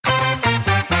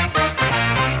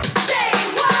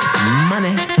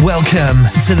Welcome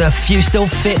to the Fustel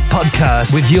Fit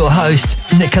podcast with your host,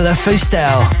 Nicola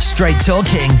Fustel. Straight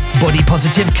talking, body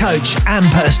positive coach and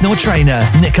personal trainer.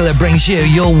 Nicola brings you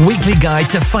your weekly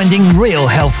guide to finding real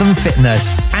health and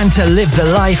fitness and to live the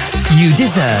life you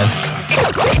deserve.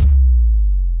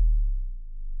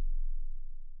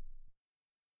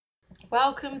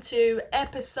 Welcome to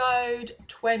episode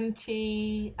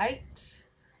 28,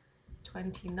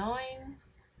 29.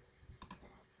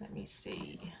 Let me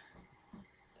see.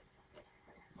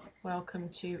 Welcome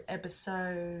to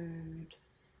episode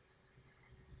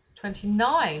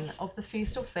 29 of the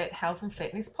Fustel Fit Health and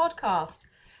Fitness podcast.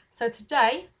 So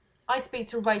today I speak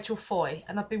to Rachel Foy,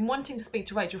 and I've been wanting to speak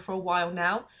to Rachel for a while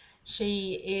now.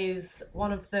 She is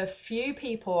one of the few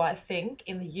people, I think,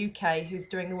 in the UK who's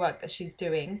doing the work that she's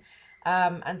doing.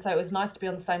 And so it was nice to be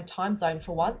on the same time zone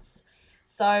for once.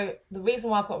 So the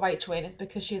reason why I've got Rachel in is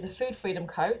because she is a food freedom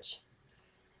coach,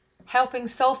 helping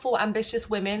soulful, ambitious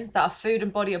women that are food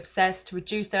and body obsessed to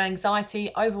reduce their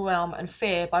anxiety, overwhelm and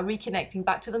fear by reconnecting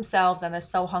back to themselves and their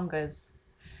soul hungers,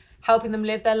 helping them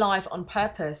live their life on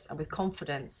purpose and with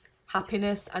confidence,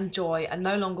 happiness and joy, and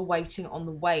no longer waiting on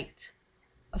the weight.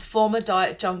 A former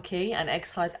diet junkie and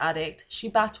exercise addict, she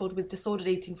battled with disordered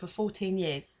eating for 14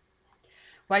 years.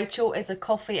 Rachel is a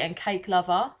coffee and cake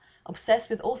lover, obsessed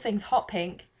with all things hot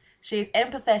pink. She is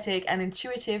empathetic and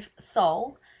intuitive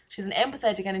soul. She's an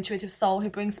empathetic and intuitive soul who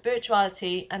brings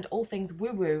spirituality and all things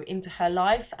woo-woo into her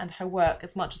life and her work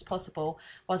as much as possible,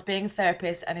 whilst being a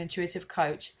therapist and intuitive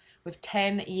coach with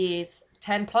 10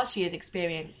 plus years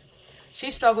experience.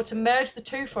 She struggled to merge the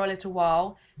two for a little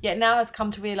while, yet now has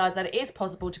come to realise that it is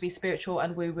possible to be spiritual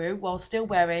and woo-woo while still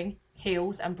wearing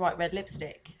heels and bright red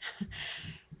lipstick.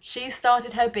 She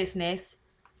started her business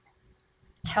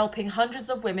helping hundreds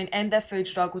of women end their food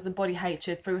struggles and body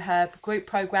hatred through her group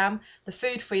program, the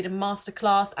Food Freedom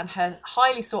Masterclass, and her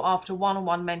highly sought after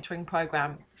one-on-one mentoring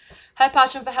program. Her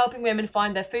passion for helping women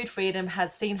find their food freedom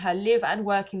has seen her live and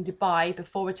work in Dubai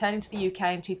before returning to the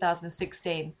UK in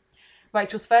 2016.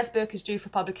 Rachel's first book is due for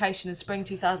publication in spring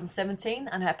 2017,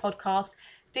 and her podcast,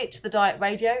 Ditch the Diet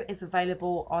Radio, is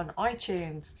available on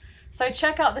iTunes. So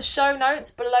check out the show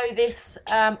notes below this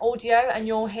audio, and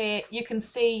you can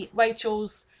see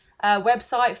Rachel's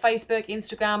website, Facebook,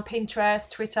 Instagram,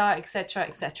 Pinterest, Twitter, etc.,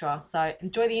 etc. So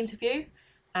enjoy the interview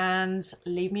and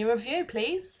leave me a review,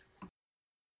 please.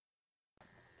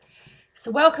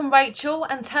 So welcome, Rachel,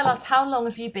 and tell us, how long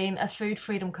have you been a food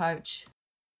freedom coach?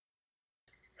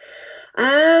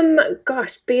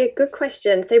 Be a good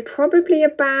question. So probably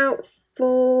about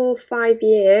 4-5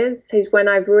 years is when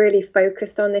I've really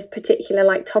focused on this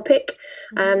particular topic.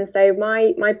 So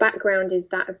my background is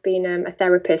that I've been a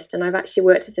therapist, and I've actually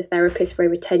worked as a therapist for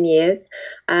over 10 years.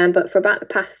 But for about the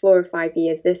past 4 or 5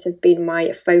 years, this has been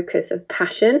my focus of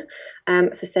passion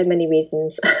for so many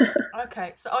reasons.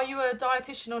 Okay, so are you a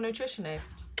dietitian or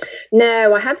nutritionist?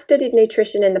 No, I have studied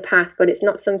nutrition in the past, but it's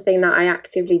not something that I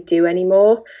actively do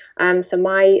anymore. So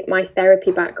my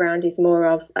therapy background is more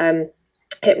of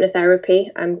hypnotherapy,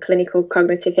 clinical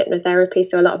cognitive hypnotherapy,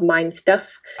 so a lot of mind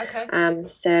stuff. Okay.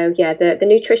 So yeah, the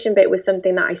nutrition bit was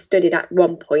something that I studied at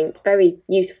one point, very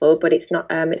useful, but it's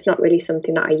not really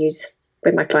something that I use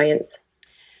with my clients.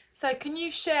 So can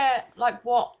you share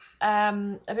what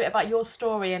a bit about your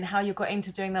story and how you got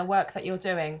into doing the work that you're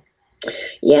doing?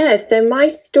 Yeah, so my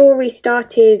story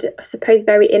started, I suppose,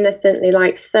 very innocently,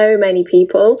 like so many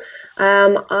people.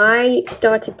 I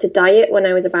started to diet when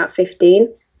I was about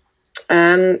 15.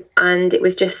 And it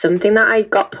was just something that I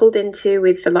got pulled into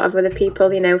with a lot of other people,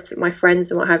 my friends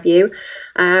and what have you.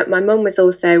 My mum was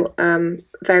also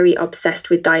very obsessed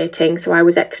with dieting, so I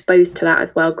was exposed to that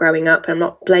as well growing up. I'm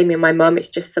not blaming my mum, it's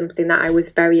just something that I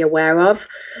was very aware of.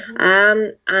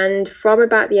 And from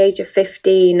about the age of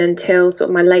 15 until sort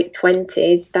of my late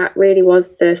 20s, that really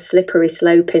was the slippery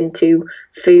slope into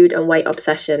food and weight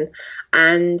obsession.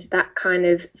 And that kind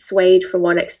of swayed from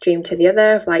one extreme to the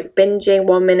other, of binging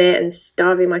 1 minute and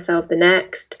starving myself the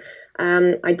next.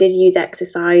 I did use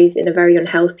exercise in a very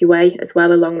unhealthy way as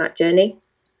well along that journey.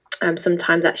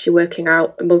 Sometimes actually working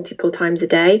out multiple times a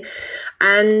day.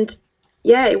 And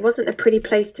yeah, it wasn't a pretty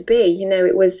place to be.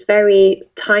 It was very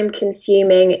time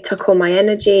consuming. It took all my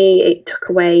energy. It took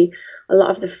away a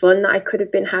lot of the fun that I could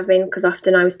have been having, because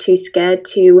often I was too scared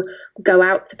to go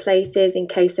out to places in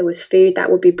case there was food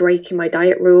that would be breaking my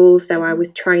diet rules. So I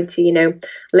was trying to,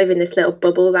 live in this little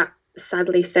bubble that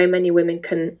sadly so many women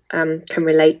can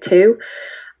relate to.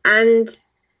 And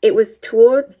it was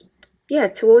towards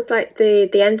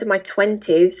the end of my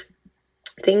 20s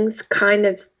things kind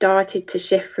of started to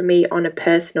shift for me on a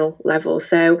personal level.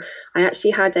 So I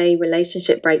actually had a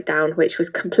relationship breakdown, which was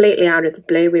completely out of the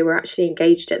blue. We were actually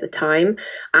engaged at the time,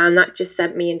 and that just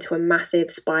sent me into a massive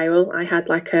spiral. I had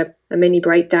like a mini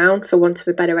breakdown, for want of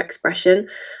a better expression.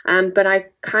 But I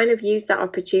kind of used that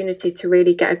opportunity to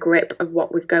really get a grip of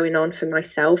what was going on for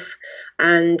myself.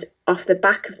 And off the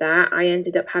back of that, I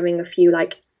ended up having a few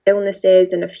like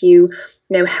illnesses and a few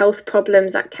health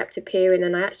problems that kept appearing,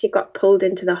 and I actually got pulled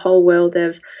into the whole world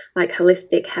of like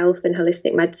holistic health and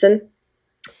holistic medicine.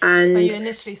 And so you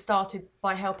initially started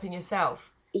by helping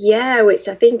yourself? Yeah, which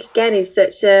I think again is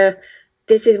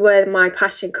this is where my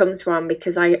passion comes from,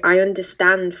 because I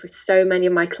understand for so many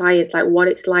of my clients like what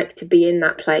it's like to be in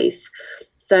that place.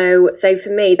 So for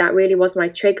me, that really was my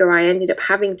trigger. I ended up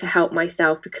having to help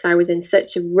myself because I was in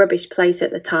such a rubbish place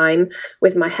at the time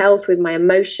with my health, with my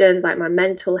emotions, like my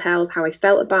mental health, how I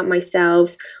felt about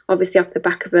myself, obviously off the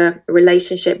back of a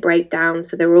relationship breakdown.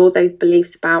 So there were all those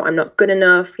beliefs about I'm not good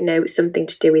enough, it's something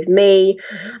to do with me.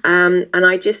 And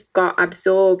I just got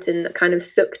absorbed and kind of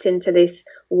sucked into this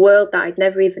world that I'd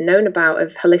never even known about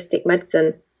of holistic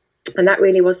medicine. And that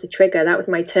really was the trigger. That was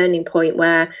my turning point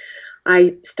where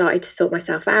I started to sort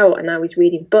myself out, and I was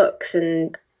reading books,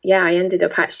 and I ended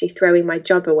up actually throwing my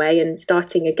job away and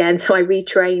starting again. So I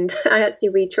retrained. I actually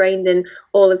retrained in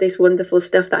all of this wonderful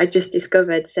stuff that I just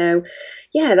discovered. So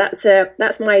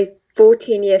that's my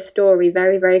 14-year story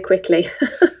very, very quickly.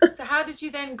 So how did you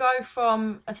then go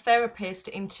from a therapist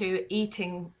into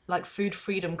eating like food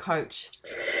freedom coach?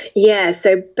 Yeah,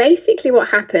 so basically what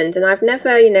happened, and I've never,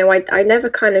 I never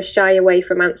kind of shy away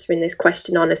from answering this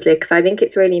question honestly, because I think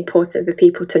it's really important for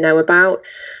people to know about.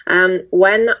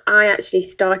 When I actually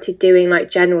started doing like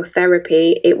general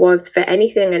therapy, it was for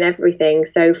anything and everything.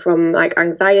 So from like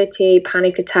anxiety,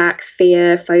 panic attacks,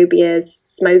 fear, phobias,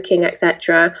 smoking,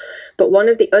 etc. But one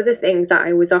of the other things that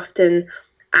I was often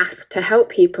asked to help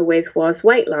people with was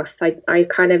weight loss. I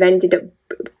kind of ended up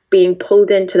being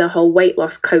pulled into the whole weight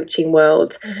loss coaching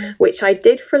world, which I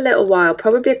did for a little while,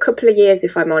 probably a couple of years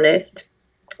if I'm honest.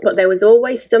 But there was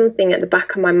always something at the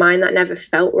back of my mind that never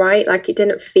felt right. Like it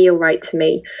didn't feel right to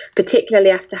me, particularly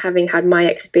after having had my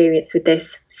experience with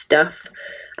this stuff.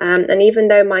 And even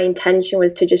though my intention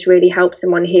was to just really help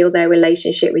someone heal their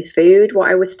relationship with food, what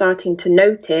I was starting to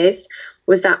notice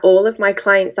was that all of my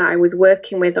clients that I was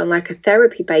working with on like a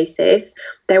therapy basis,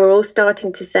 they were all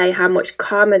starting to say how much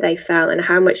calmer they felt and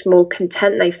how much more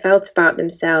content they felt about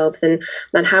themselves, and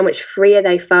how much freer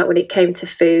they felt when it came to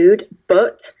food,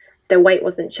 but their weight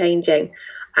wasn't changing.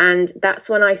 And that's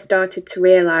when I started to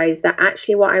realize that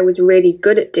actually what I was really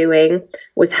good at doing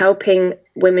was helping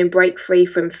women break free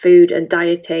from food and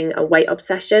dieting a weight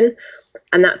obsession.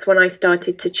 And that's when I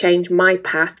started to change my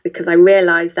path, because I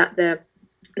realized that the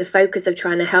focus of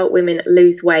trying to help women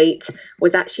lose weight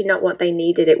was actually not what they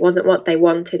needed. It wasn't what they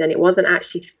wanted, and it wasn't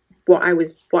actually what I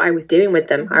was doing with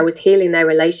them. I was healing their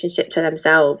relationship to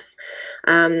themselves.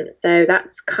 So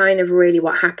that's kind of really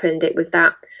what happened. It was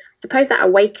that, I suppose, that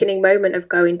awakening moment of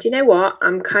going, do you know what?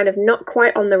 I'm kind of not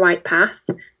quite on the right path,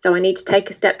 so I need to take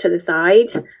a step to the side.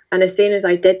 And as soon as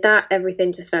I did that,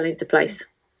 everything just fell into place.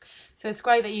 So it's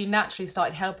great that you naturally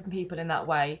started helping people in that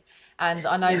way. And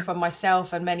I know from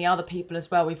myself and many other people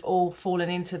as well, we've all fallen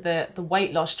into the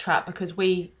weight loss trap because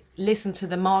we listen to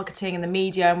the marketing and the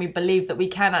media and we believe that we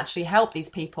can actually help these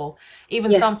people.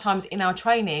 Even sometimes in our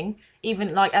training,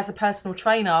 even like as a personal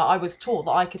trainer, I was taught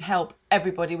that I could help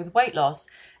everybody with weight loss.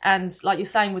 And like you're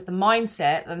saying with the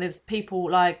mindset, and there's people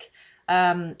like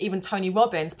even Tony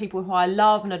Robbins, people who I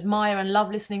love and admire and love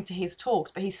listening to his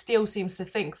talks, but he still seems to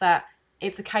think that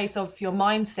it's a case of your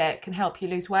mindset can help you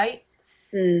lose weight.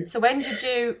 So when did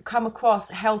you come across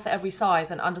health at every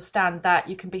size and understand that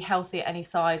you can be healthy at any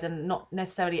size and not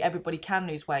necessarily everybody can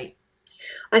lose weight?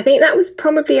 I think that was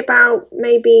probably about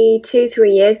maybe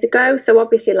 2-3 years ago. So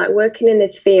obviously, like working in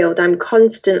this field, I'm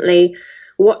constantly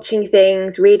watching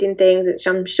things, reading things, which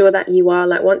I'm sure that you are.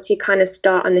 Like once you kind of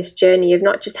start on this journey of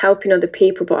not just helping other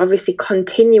people, but obviously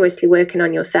continuously working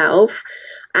on yourself.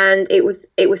 And it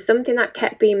was something that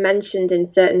kept being mentioned in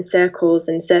certain circles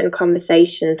and certain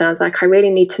conversations. I was like, I really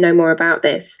need to know more about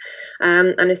this.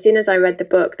 And as soon as I read the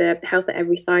book, The Health at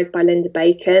Every Size by Linda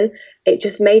Bacon, it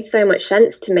just made so much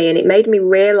sense to me. And it made me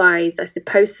realize, I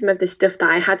suppose, some of the stuff that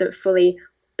I hadn't fully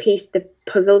pieced the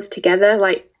puzzles together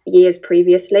like years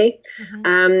previously.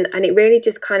 And it really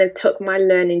just kind of took my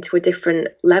learning to a different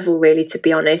level, really, to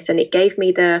be honest. And it gave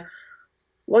me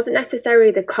wasn't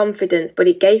necessarily the confidence, but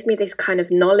it gave me this kind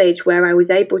of knowledge where I was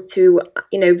able to,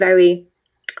 very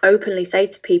openly say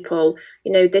to people,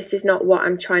 this is not what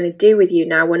I'm trying to do with you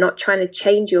now. We're not trying to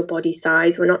change your body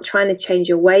size. We're not trying to change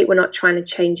your weight. We're not trying to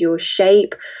change your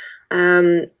shape,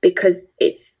 because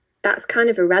that's kind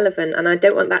of irrelevant. And I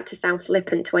don't want that to sound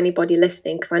flippant to anybody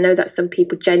listening, because I know that some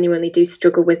people genuinely do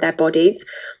struggle with their bodies.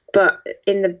 But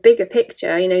in the bigger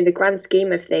picture, the grand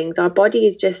scheme of things, our body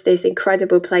is just this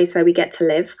incredible place where we get to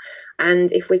live. And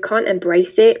if we can't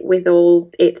embrace it with all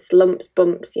its lumps,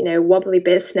 bumps, wobbly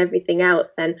bits and everything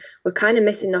else, then we're kind of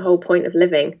missing the whole point of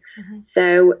living.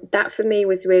 So that for me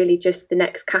was really just the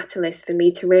next catalyst for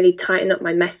me to really tighten up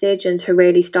my message and to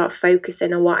really start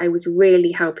focusing on what I was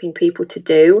really helping people to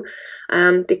do.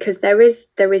 Because there is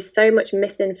so much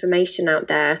misinformation out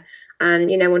there.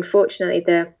 And, unfortunately,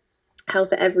 the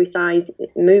health at every size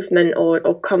movement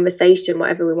or conversation,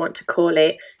 whatever we want to call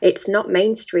it, it's not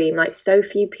mainstream. Like, so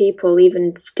few people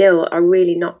even still are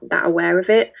really not that aware of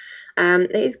it.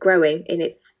 It is growing in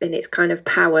its kind of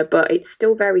power, but it's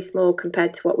still very small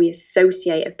compared to what we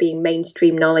associate of being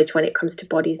mainstream knowledge when it comes to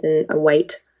bodies and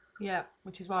weight. Yeah,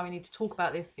 which is why we need to talk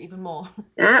about this even more.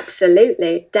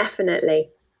 Absolutely, definitely.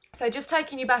 So just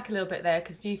taking you back a little bit there,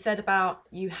 because you said about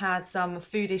you had some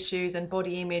food issues and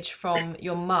body image from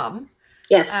your mum.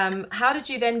 Yes. How did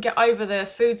you then get over the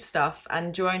food stuff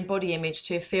and your own body image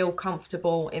to feel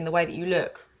comfortable in the way that you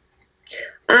look?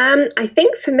 I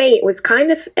think for me it was kind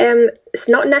of, it's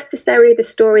not necessarily the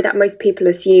story that most people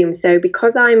assume. So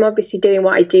because I'm obviously doing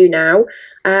what I do now,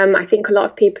 I think a lot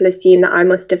of people assume that I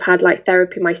must have had like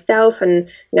therapy myself. And,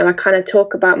 I kind of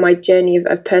talk about my journey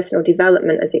of personal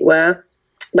development, as it were.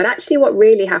 But actually what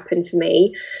really happened for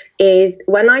me is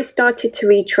when I started to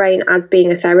retrain as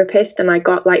being a therapist, and I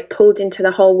got like pulled into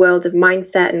the whole world of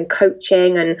mindset and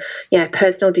coaching and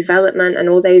personal development and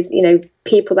all those,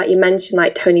 people that you mentioned,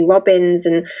 like Tony Robbins,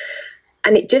 and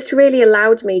it just really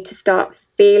allowed me to start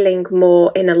feeling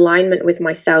more in alignment with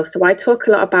myself. So I talk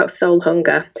a lot about soul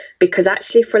hunger, because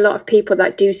actually for a lot of people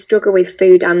that do struggle with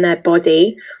food and their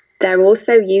body, they're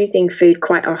also using food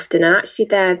quite often, and actually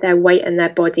their weight and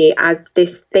their body as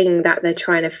this thing that they're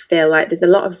trying to fill. Like, there's a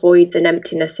lot of voids and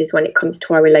emptinesses when it comes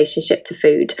to our relationship to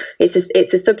food. It's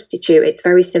a substitute. It's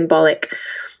very symbolic.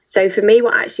 So for me,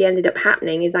 what actually ended up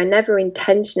happening is I never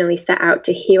intentionally set out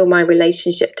to heal my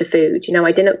relationship to food.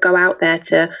 I didn't go out there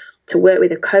to work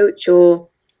with a coach or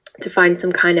to find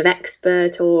some kind of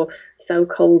expert or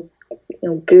so-called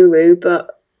guru,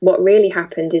 but what really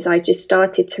happened is I just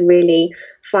started to really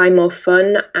find more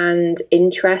fun and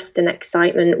interest and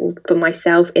excitement for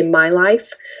myself in my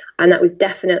life. And that was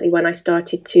definitely when I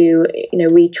started to,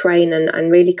 retrain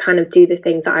and really kind of do the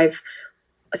things that I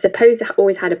suppose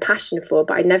always had a passion for,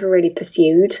 but I never really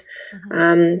pursued.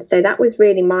 So that was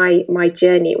really my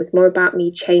journey. It was more about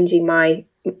me changing my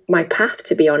path,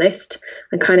 to be honest,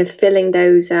 and kind of filling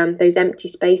those empty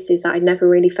spaces that I never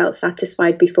really felt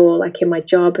satisfied before, like in my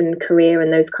job and career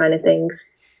and those kind of things.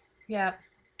 Yeah.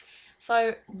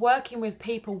 So working with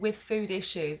people with food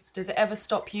issues, does it ever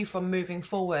stop you from moving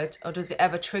forward, or does it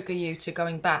ever trigger you to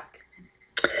going back?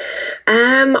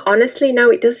 Honestly, no,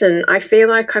 it doesn't. I feel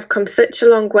like I've come such a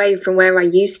long way from where I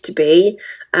used to be,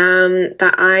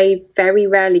 that I very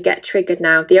rarely get triggered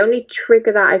now. The only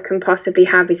trigger that I can possibly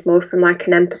have is more from like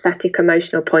an empathetic,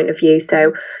 emotional point of view.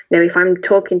 So, if I'm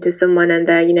talking to someone and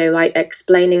they're, like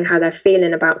explaining how they're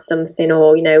feeling about something,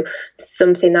 or,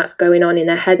 something that's going on in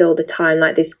their head all the time,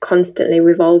 like this constantly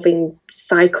revolving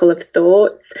cycle of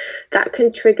thoughts, that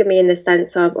can trigger me in the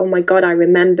sense of, oh my God, I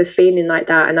remember feeling like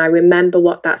that and I remember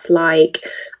what that's like.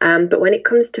 But when it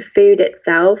comes to food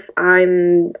itself, I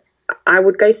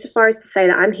would go so far as to say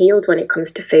that I'm healed when it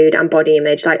comes to food and body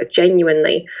image. Like,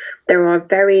 genuinely, there are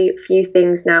very few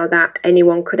things now that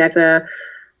anyone could ever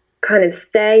kind of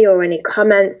say, or any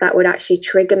comments that would actually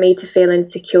trigger me to feel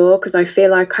insecure, because I feel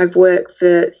like I've worked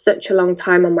for such a long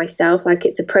time on myself, like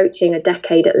it's approaching a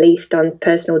decade at least on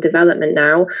personal development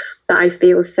now, that I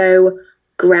feel so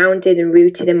grounded and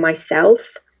rooted in myself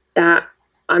that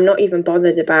I'm not even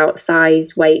bothered about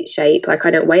size, weight, shape. Like, I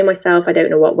don't weigh myself. I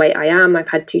don't know what weight I am. I've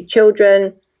had 2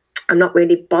 children. I'm not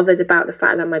really bothered about the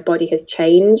fact that my body has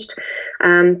changed,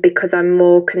 because I'm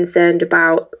more concerned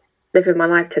about living my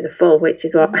life to the full, which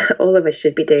is what all of us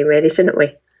should be doing, really, shouldn't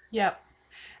we? Yeah.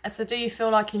 So do you feel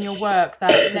like in your work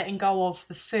that letting go of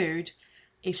the food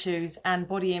issues and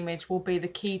body image will be the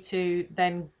key to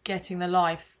then getting the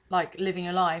life, like living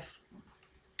a life?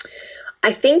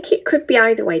 I think it could be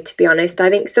either way, to be honest. I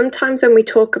think sometimes when we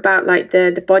talk about like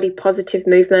the body positive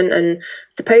movement, and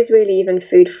suppose really even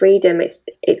food freedom,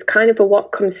 it's kind of a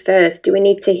what comes first. Do we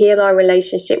need to heal our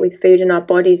relationship with food and our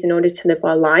bodies in order to live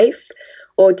our life?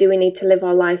 or do we need to live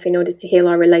our life in order to heal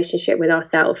our relationship with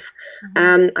ourselves?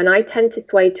 And I tend to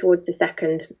sway towards the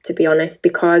second, to be honest,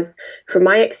 because from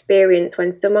my experience,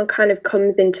 when someone kind of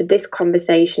comes into this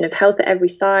conversation of health at every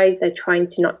size, they're trying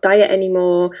to not diet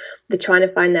anymore, they're trying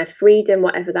to find their freedom,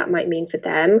 whatever that might mean for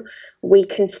them, we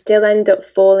can still end up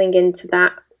falling into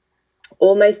that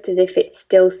almost as if it's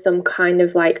still some kind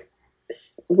of like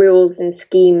rules and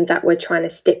schemes that we're trying to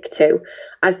stick to,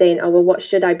 as in, oh well, what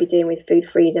should I be doing with food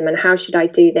freedom, and how should I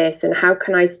do this, and how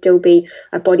can I still be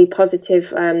a body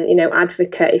positive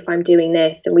advocate if I'm doing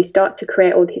this? And we start to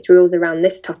create all these rules around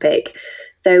this topic.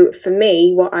 So for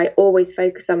me, what I always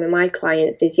focus on with my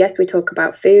clients is, yes, we talk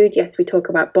about food, yes, we talk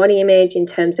about body image in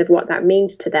terms of what that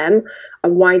means to them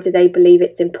and why do they believe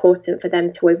it's important for them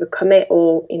to overcome it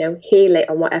or heal it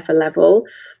on whatever level.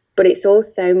 But it's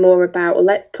also more about, well,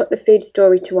 let's put the food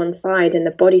story to one side and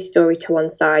the body story to one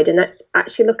side, and let's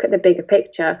actually look at the bigger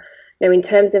picture. In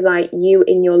terms of like you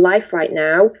in your life right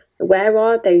now, where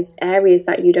are those areas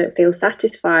that you don't feel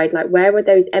satisfied? Like, where are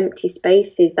those empty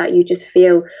spaces that you just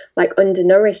feel like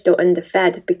undernourished or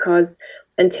underfed? Because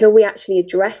until we actually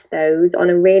address those on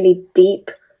a really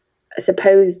deep, I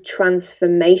suppose,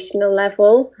 transformational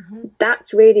level,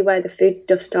 that's really where the food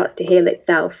stuff starts to heal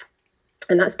itself.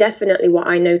 And that's definitely what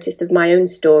I noticed of my own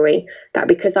story, that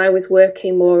because I was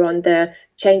working more on the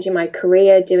changing my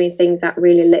career, doing things that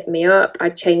really lit me up, I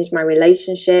changed my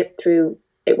relationship through,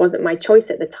 it wasn't my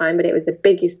choice at the time, but it was the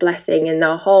biggest blessing in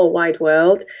the whole wide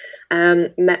world.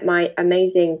 Met my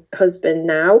amazing husband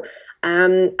now.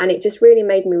 And it just really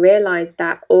made me realize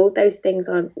that all those things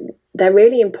they're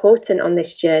really important on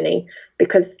this journey,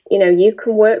 because, you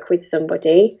can work with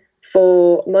somebody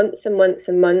for months and months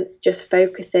and months just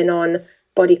focusing on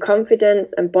body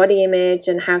confidence and body image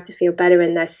and how to feel better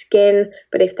in their skin.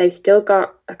 But if they've still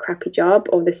got a crappy job,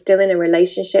 or they're still in a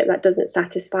relationship that doesn't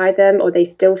satisfy them, or they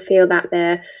still feel that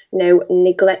they're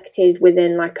neglected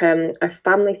within like a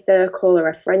family circle or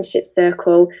a friendship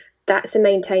circle, that's a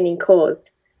maintaining cause.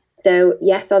 So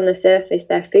yes, on the surface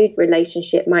their food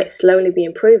relationship might slowly be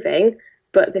improving,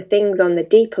 but the things on the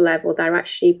deeper level that are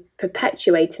actually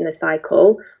perpetuating the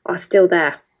cycle are still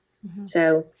there.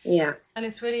 So, yeah. And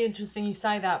it's really interesting you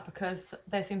say that, because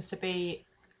there seems to be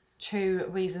two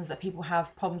reasons that people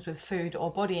have problems with food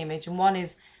or body image. And one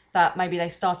is that maybe they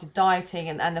started dieting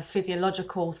and a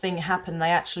physiological thing happened. They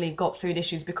actually got food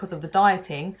issues because of the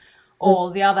dieting.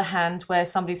 Or the other hand, where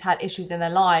somebody's had issues in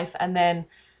their life and then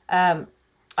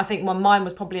I think mine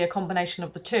was probably a combination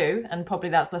of the two, and probably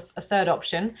that's a third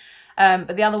option.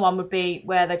 But the other one would be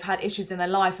where they've had issues in their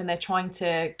life and they're trying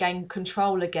to gain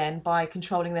control again by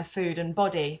controlling their food and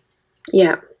body.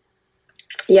 Yeah,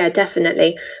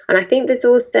 definitely. And I think there's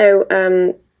also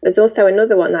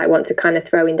another one that I want to kind of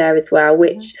throw in there as well,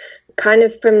 which kind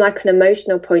of from like an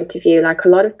emotional point of view, like a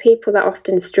lot of people that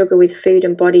often struggle with food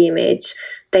and body image,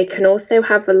 they can also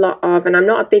have a lot of, and I'm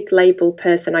not a big label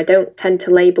person, I don't tend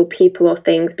to label people or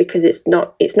things because it's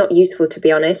not useful, to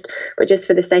be honest, but just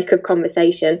for the sake of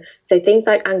conversation. So things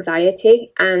like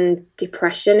anxiety and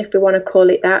depression, if we want to call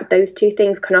it that, those two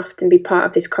things can often be part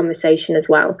of this conversation as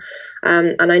well.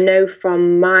 And I know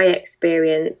from my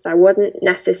experience, I wouldn't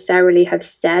necessarily have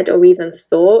said or even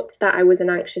thought that I was an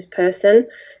anxious person.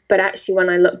 But actually, when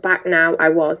I look back now, I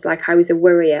was a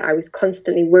worrier. I was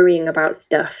constantly worrying about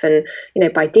stuff. And,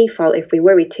 by default, if we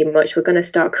worry too much, we're going to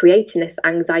start creating this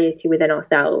anxiety within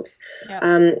ourselves.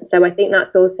 Yeah. So I think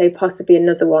that's also possibly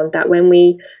another one, that when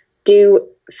we do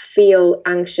feel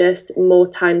anxious more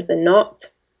times than not,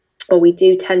 or we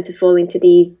do tend to fall into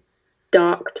these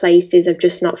dark places of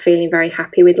just not feeling very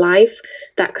happy with life,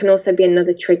 that can also be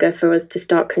another trigger for us to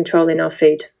start controlling our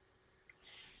food.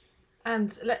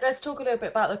 And let's talk a little bit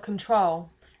about the control.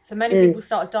 So many people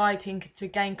start dieting to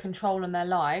gain control in their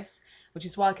lives, which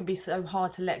is why it can be so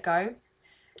hard to let go.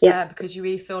 Yeah. Because you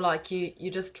really feel like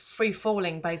you're just free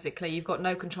falling, basically. You've got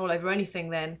no control over anything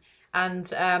then.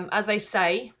 And as they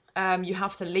say, you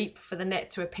have to leap for the net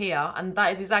to appear. And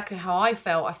that is exactly how I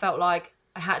felt. I felt like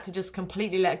I had to just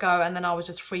completely let go, and then I was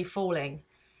just free falling.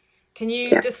 Can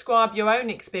you describe your own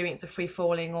experience of free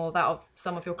falling, or that of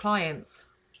some of your clients?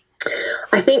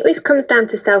 I think this comes down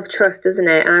to self-trust, doesn't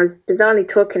it? And I was bizarrely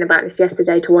talking about this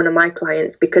yesterday to one of my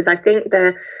clients, because I think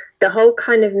the whole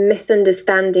kind of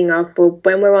misunderstanding of, well,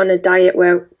 when we're on a diet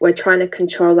where we're trying to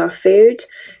control our food,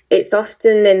 it's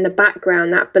often in the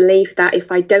background, that belief that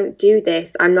if I don't do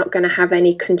this, I'm not going to have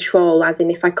any control, as in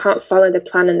if I can't follow the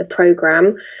plan and the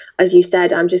program, as you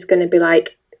said, I'm just going to be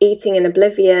like eating in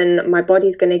oblivion, my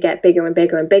body's going to get bigger and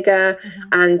bigger and bigger.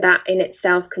 And that in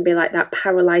itself can be like that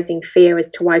paralyzing fear as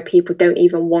to why people don't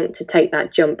even want to take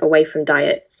that jump away from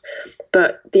diets.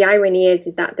 But the irony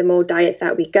is that the more diets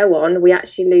that we go on, we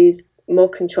actually lose more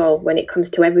control when it comes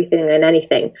to everything and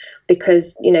anything,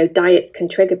 because diets can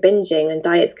trigger binging, and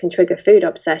diets can trigger food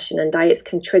obsession, and diets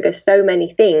can trigger so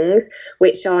many things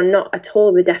which are not at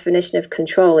all the definition of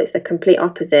control. It's the complete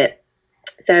opposite.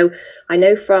 So I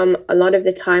know from a lot of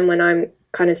the time when I'm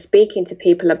kind of speaking to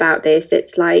people about this,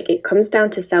 it's like it comes down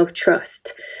to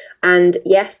self-trust. And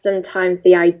yes, sometimes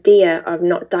the idea of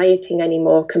not dieting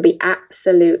anymore can be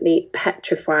absolutely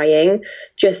petrifying.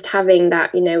 Just having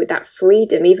that, that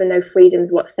freedom, even though freedom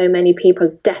is what so many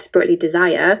people desperately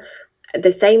desire, at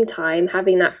the same time,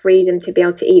 having that freedom to be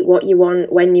able to eat what you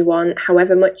want, when you want,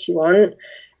 however much you want,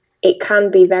 it can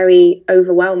be very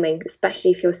overwhelming, especially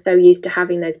if you're so used to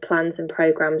having those plans and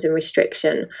programs and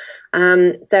restriction.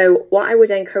 So what I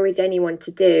would encourage anyone to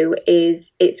do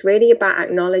is, it's really about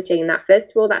acknowledging that,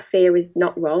 first of all, that fear is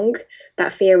not wrong.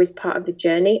 That fear is part of the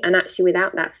journey. And actually,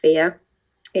 without that fear,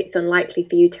 it's unlikely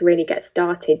for you to really get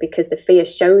started, because the fear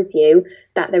shows you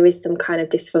that there is some kind of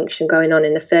dysfunction going on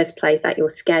in the first place, that you're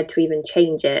scared to even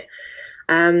change it.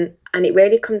 And it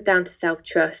really comes down to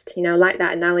self-trust, like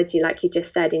that analogy, like you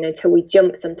just said, until we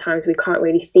jump, sometimes we can't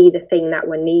really see the thing that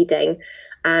we're needing.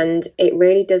 And it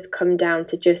really does come down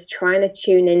to just trying to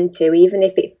tune into, even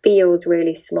if it feels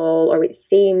really small or it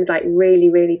seems like really,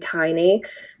 really tiny,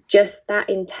 just that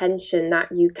intention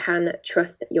that you can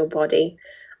trust your body.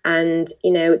 And,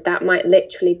 that might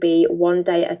literally be one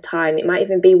day at a time. It might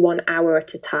even be 1 hour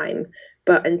at a time.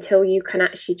 But until you can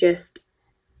actually just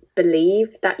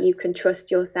believe that you can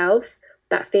trust yourself,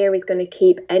 that fear is going to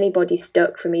keep anybody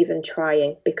stuck from even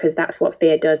trying, because that's what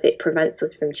fear does. It prevents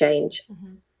us from change.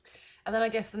 And then I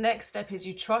guess the next step is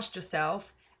you trust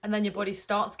yourself, and then your body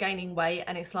starts gaining weight,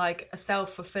 and it's like a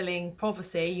self-fulfilling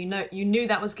prophecy. You knew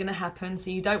that was going to happen,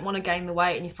 so you don't want to gain the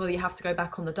weight, and you feel you have to go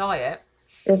back on the diet.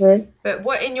 But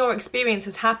what in your experience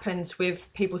has happened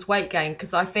with people's weight gain?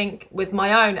 Because I think with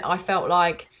my own, I felt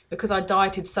like, because I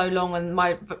dieted so long and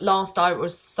my last diet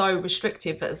was so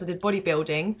restrictive as I did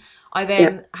bodybuilding, I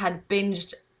then had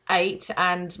binged, ate,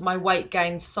 and my weight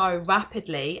gained so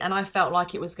rapidly, and I felt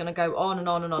like it was going to go on and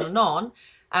on and on and on.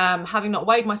 Having not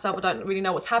weighed myself, I don't really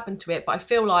know what's happened to it, but I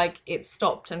feel like it's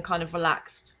stopped and kind of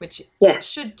relaxed, which it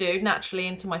should do naturally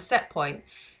into my set point.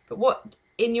 But what,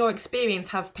 in your experience,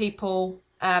 have people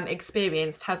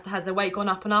experienced? Has their weight gone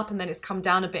up and up, and then it's come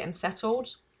down a bit and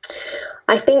settled?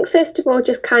 I think, first of all,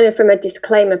 just kind of from a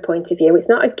disclaimer point of view, it's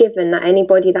not a given that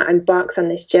anybody that embarks on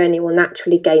this journey will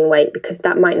naturally gain weight, because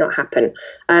that might not happen.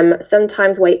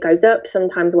 Sometimes weight goes up,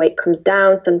 sometimes weight comes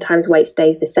down, sometimes weight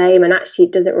stays the same. And actually,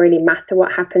 it doesn't really matter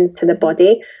what happens to the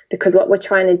body, because what we're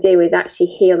trying to do is actually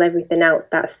heal everything else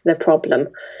that's the problem.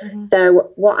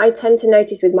 So what I tend to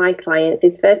notice with my clients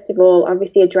is, first of all,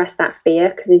 obviously address that fear,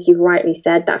 because as you've rightly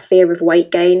said, that fear of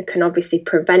weight gain can obviously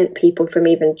prevent people from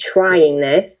even trying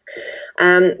this.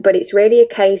 But it's really a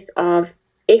case of,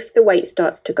 if the weight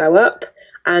starts to go up,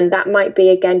 and that might be,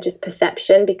 again, just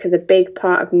perception, because a big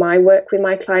part of my work with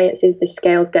my clients is the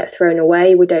scales get thrown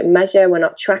away. We don't measure, we're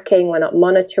not tracking, we're not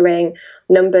monitoring.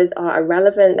 Numbers are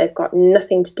irrelevant. They've got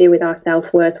nothing to do with our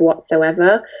self-worth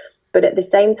whatsoever. But at the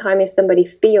same time, if somebody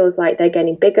feels like they're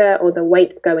getting bigger or the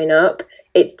weight's going up,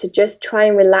 it's to just try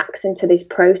and relax into this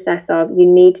process of, you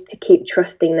need to keep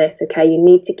trusting this, okay? You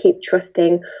need to keep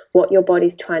trusting what your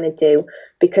body's trying to do.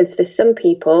 Because for some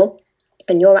people,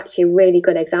 and you're actually a really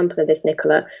good example of this,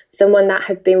 Nicola, someone that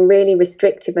has been really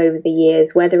restrictive over the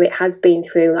years, whether it has been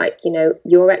through, like,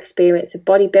 your experience of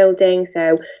bodybuilding,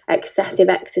 so excessive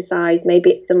exercise,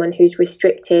 maybe it's someone who's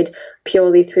restricted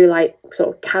purely through like sort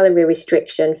of calorie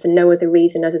restriction for no other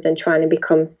reason other than trying to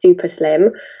become super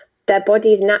slim. Their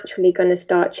body is naturally going to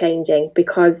start changing,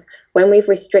 because when we've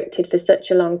restricted for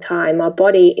such a long time, our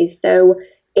body is so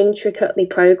intricately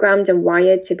programmed and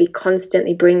wired to be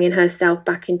constantly bringing herself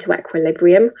back into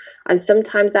equilibrium. And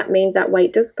sometimes that means that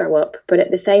weight does go up, but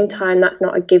at the same time, that's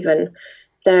not a given.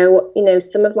 So,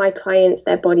 some of my clients,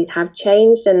 their bodies have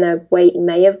changed and their weight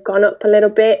may have gone up a little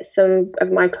bit. Some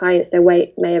of my clients, their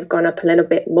weight may have gone up a little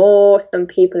bit more. Some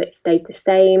people, it stayed the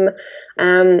same.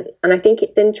 And I think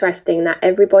it's interesting that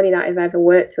everybody that I've ever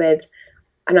worked with,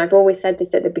 and I've always said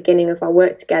this at the beginning of our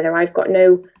work together, I've got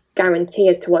no guarantee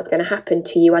as to what's going to happen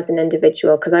to you as an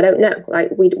individual, because I don't know. Like,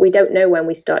 we don't know when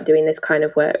we start doing this kind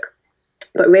of work.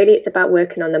 But really, it's about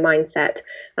working on the mindset.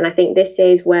 And I think this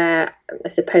is where I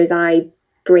suppose I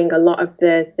bring a lot of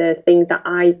the things that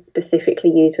I specifically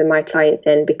use with my clients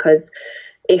in, because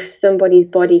if somebody's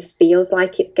body feels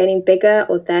like it's getting bigger,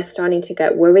 or they're starting to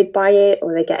get worried by it,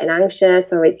 or they're getting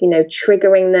anxious, or it's,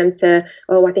 triggering them to,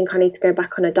 oh, I think I need to go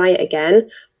back on a diet again.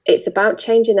 It's about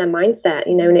changing their mindset,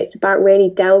 and it's about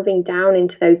really delving down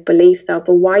into those beliefs of,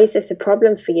 well, why is this a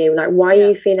problem for you? Like, why are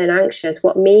you feeling anxious?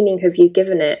 What meaning have you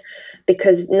given it?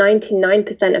 Because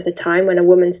 99% of the time when a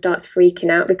woman starts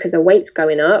freaking out because her weight's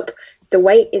going up, the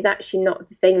weight is actually not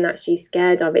the thing that she's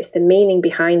scared of. It's the meaning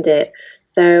behind it.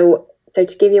 So to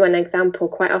give you an example,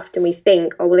 quite often we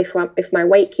think, oh, well, if my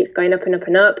weight keeps going up and up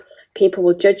and up, people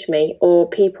will judge me, or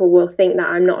people will think that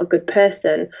I'm not a good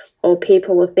person, or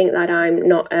people will think that I'm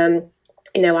not, I'm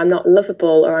not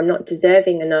lovable, or I'm not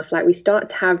deserving enough. Like, we start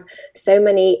to have so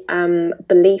many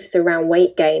beliefs around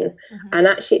weight gain. And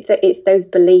actually it's those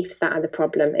beliefs that are the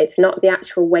problem. It's not the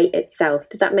actual weight itself.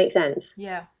 Does that make sense?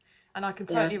 Yeah. And I can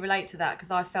totally relate to that,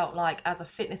 because I felt like, as a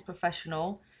fitness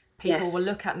professional, people will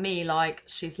look at me like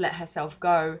she's let herself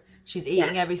go. She's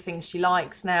eating everything she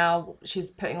likes now.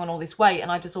 She's putting on all this weight.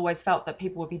 And I just always felt that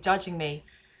people would be judging me.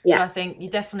 Yeah. But I think you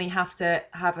definitely have to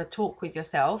have a talk with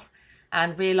yourself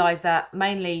and realise that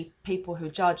mainly people who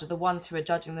judge are the ones who are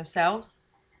judging themselves.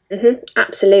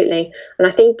 Absolutely. And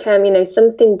I think,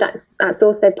 something that's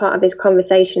also part of this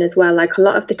conversation as well, like, a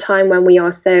lot of the time when we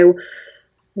are so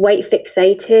weight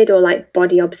fixated or like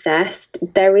body obsessed,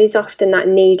 there is often that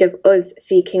need of us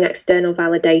seeking external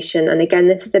validation. And again,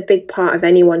 this is a big part of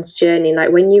anyone's journey.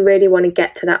 Like, when you really want to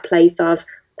get to that place of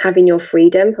having your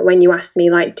freedom, when you ask me,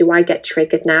 like, do I get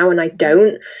triggered now? And I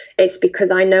don't, it's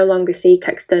because I no longer seek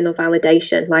external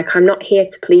validation. Like, I'm not here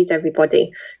to please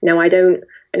everybody. I don't,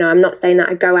 I'm not saying that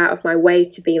I go out of my way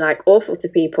to be like awful to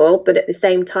people, but at the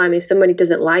same time, if somebody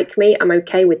doesn't like me, I'm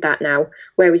okay with that now.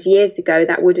 Whereas years ago,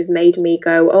 that would have made me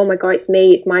go, oh my God, it's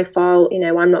me, it's my fault.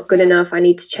 I'm not good enough. I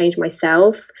need to change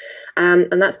myself. And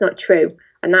that's not true.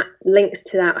 And that links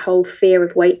to that whole fear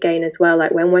of weight gain as well.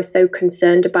 Like, when we're so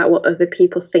concerned about what other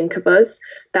people think of us,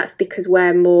 that's because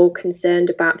we're more concerned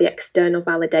about the external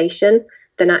validation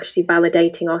than actually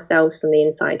validating ourselves from the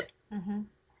inside.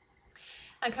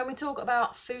 And can we talk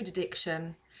about food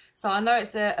addiction? So I know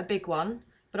it's a big one,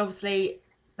 but obviously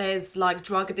there's like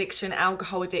drug addiction,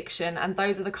 alcohol addiction, and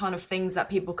those are the kind of things that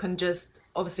people can just,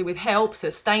 obviously with help,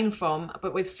 sustain from.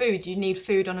 But with food, you need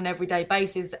food on an everyday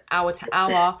basis, hour to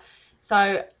hour.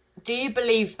 So do you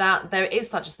believe that there is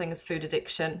such a thing as food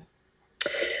addiction?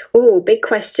 Oh, big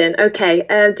question. Okay.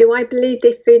 Do I believe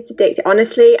that food's addictive?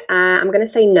 Honestly, I'm going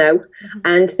to say no.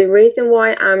 And the reason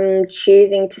why I'm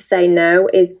choosing to say no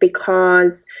is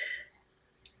because,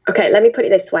 okay, let me put it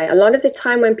this way. A lot of the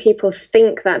time when people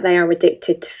think that they are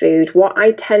addicted to food, what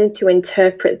I tend to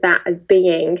interpret that as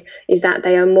being is that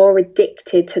they are more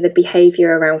addicted to the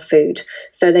behavior around food.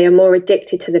 So they are more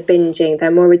addicted to the binging.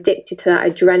 They're more addicted to that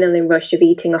adrenaline rush of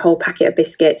eating a whole packet of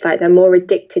biscuits. Like, they're more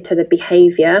addicted to the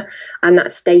behavior and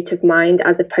that state of mind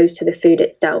as opposed to the food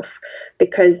itself.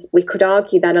 Because we could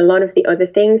argue that a lot of the other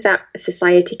things that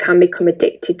society can become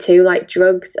addicted to, like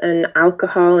drugs and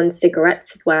alcohol and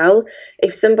cigarettes as well,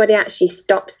 if somebody actually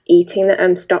stops eating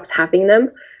them, stops having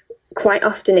them, quite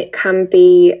often it can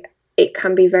be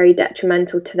very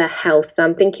detrimental to their health. So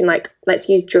I'm thinking, like, let's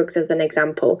use drugs as an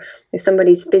example. If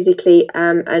somebody's physically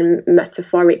and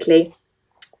metaphorically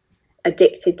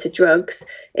addicted to drugs,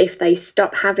 if they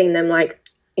stop having them, like,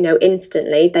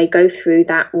 instantly, they go through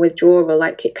that withdrawal,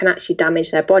 like, it can actually damage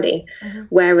their body.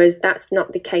 Whereas that's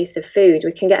not the case of food.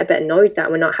 We can get a bit annoyed that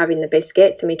we're not having the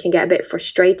biscuits, and we can get a bit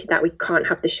frustrated that we can't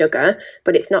have the sugar,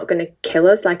 but it's not going to kill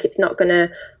us. Like, it's not going to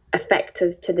affect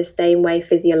us to the same way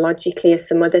physiologically as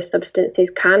some other substances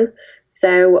can.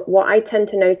 So what I tend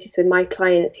to notice with my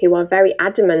clients who are very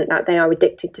adamant that they are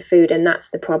addicted to food and that's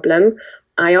the problem,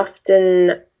 I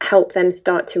often help them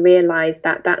start to realize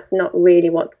that that's not really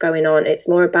what's going on. It's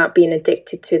more about being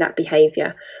addicted to that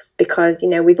behavior. Because,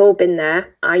 we've all been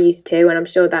there. I used to, and I'm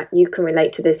sure that you can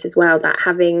relate to this as well, that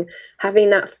having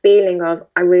that feeling of,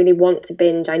 I really want to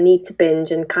binge, I need to binge,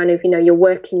 and kind of, you're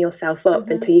working yourself up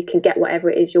until you can get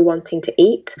whatever it is you're wanting to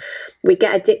eat. We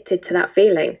get addicted to that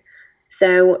feeling.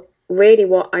 So really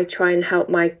what I try and help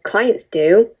my clients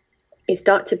do is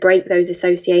start to break those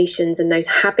associations and those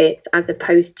habits, as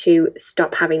opposed to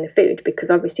stop having the food, because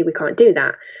obviously we can't do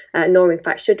that, nor in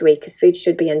fact should we, because food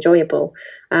should be enjoyable.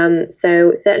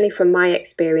 So certainly from my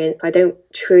experience, I don't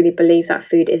truly believe that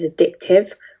food is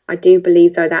addictive. I do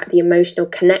believe, though, that the emotional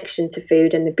connection to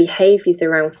food and the behaviours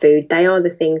around food, they are the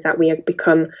things that we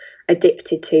become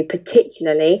addicted to,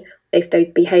 particularly if those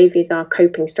behaviours are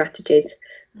coping strategies.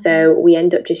 So we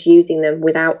end up just using them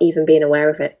without even being aware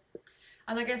of it.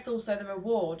 And I guess also the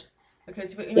reward,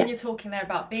 because when you're talking there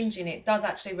about binging, it does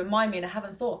actually remind me, and I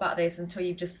haven't thought about this until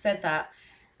you've just said that,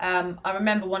 I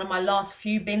remember one of my last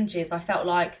few binges, I felt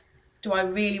like, do I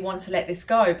really want to let this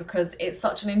go? Because it's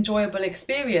such an enjoyable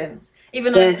experience,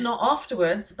 even though it's not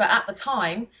afterwards. But at the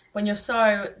time, when you're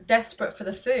so desperate for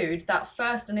the food, that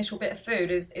first initial bit of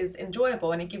food is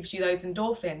enjoyable, and it gives you those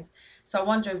endorphins. So I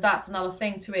wonder if that's another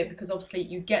thing to it, because obviously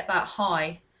you get that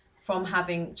high from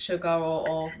having sugar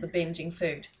or the binging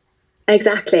food.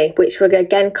 Exactly, which would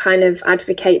again kind of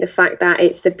advocate the fact that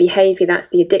it's the behaviour that's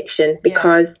the addiction,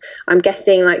 because I'm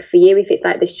guessing, like, for you, if it's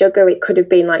like the sugar, it could have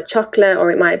been like chocolate,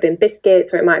 or it might have been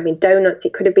biscuits, or it might have been donuts.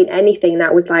 It could have been anything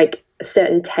that was like a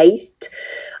certain taste.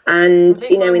 And I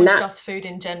think in was that, just food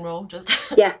in general, just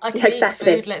I can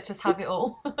exactly. eat food, let's just have it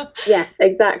all. Yes,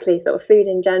 exactly, sort of food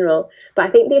in general. But I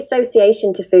think the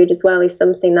association to food as well is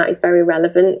something that is very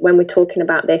relevant when we're talking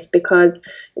about this, because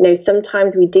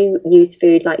sometimes we do use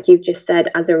food, like you've just said,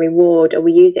 as a reward, or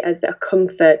we use it as a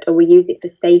comfort, or we use it for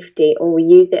safety, or we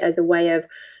use it as a way of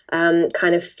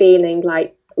kind of feeling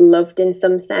like loved in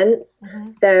some sense.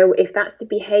 So if that's the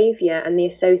behavior and the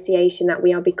association that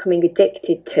we are becoming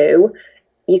addicted to,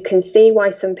 you can see why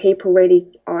some people really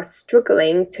are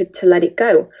struggling to let it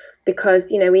go,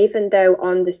 because even though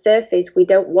on the surface we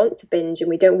don't want to binge, and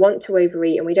we don't want to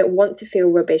overeat, and we don't want to feel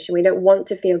rubbish, and we don't want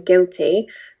to feel guilty,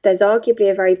 there's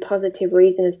arguably a very positive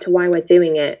reason as to why we're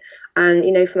doing it. And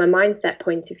from a mindset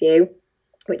point of view,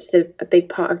 which is a big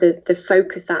part of the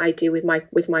focus that I do with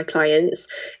my clients,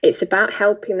 it's about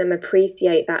helping them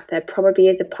appreciate that there probably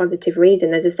is a positive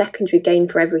reason. There's a secondary gain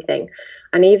for everything.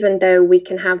 And even though we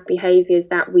can have behaviours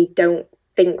that we don't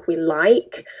think we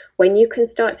like, when you can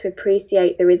start to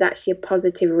appreciate there is actually a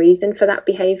positive reason for that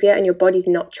behaviour, and your body's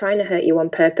not trying to hurt you on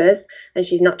purpose, and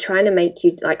she's not trying to make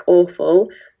you like awful,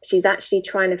 she's actually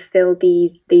trying to fill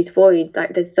these voids,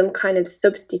 like there's some kind of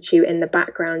substitute in the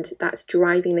background that's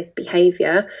driving this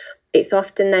behaviour. It's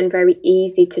often then very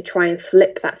easy to try and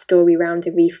flip that story around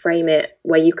and reframe it,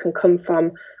 where you can come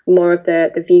from more of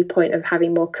the viewpoint of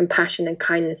having more compassion and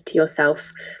kindness to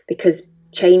yourself, because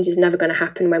change is never going to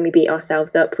happen when we beat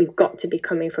ourselves up. We've got to be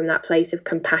coming from that place of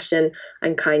compassion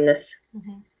and kindness.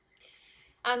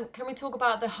 And can we talk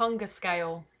about the hunger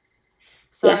scale?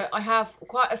 So yes. I have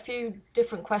quite a few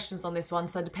different questions on this one,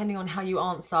 so depending on how you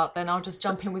answer, then I'll just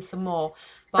jump in with some more.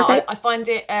 But okay. I find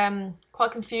it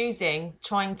quite confusing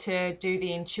trying to do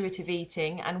the intuitive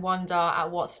eating and wonder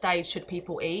at what stage should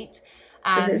people eat.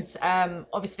 And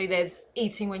obviously there's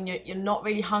eating when you're not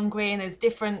really hungry, and there's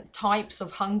different types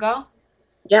of hunger.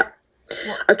 Yep.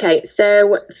 Okay,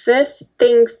 so first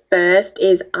thing first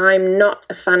is I'm not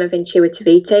a fan of intuitive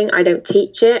eating. I don't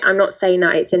teach it. I'm not saying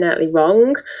that it's inertly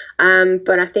wrong,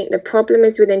 but I think the problem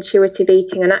is with intuitive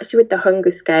eating, and actually with the hunger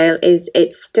scale, is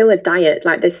it's still a diet.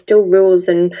 Like there's still rules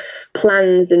and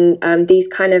plans and these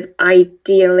kind of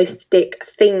idealistic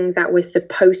things that we're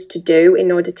supposed to do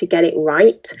in order to get it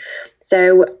right.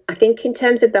 So I think in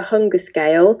terms of the hunger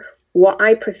scale, what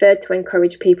I prefer to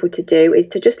encourage people to do is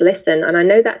to just listen. And I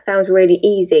know that sounds really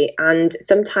easy, and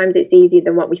sometimes it's easier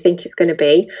than what we think it's going to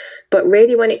be. But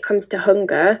really, when it comes to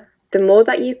hunger, the more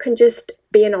that you can just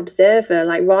be an observer,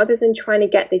 like rather than trying to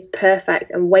get this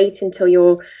perfect and wait until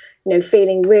you're,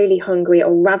 feeling really hungry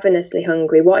or ravenously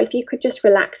hungry, what if you could just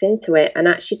relax into it and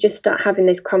actually just start having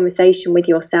this conversation with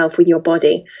yourself, with your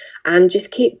body, and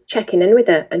just keep checking in with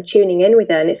her and tuning in with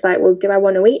her. And it's like, well, do I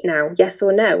want to eat now? Yes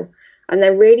or no? And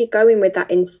then really going with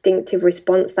that instinctive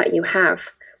response that you have,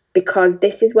 because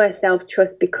this is where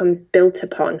self-trust becomes built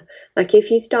upon. Like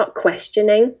if you start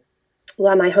questioning,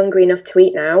 well, am I hungry enough to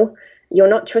eat now? You're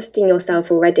not trusting yourself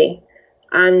already.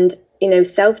 And,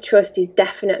 self-trust is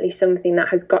definitely something that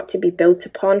has got to be built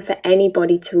upon for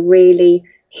anybody to really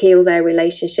heal their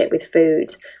relationship with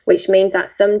food, which means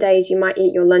that some days you might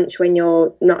eat your lunch when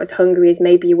you're not as hungry as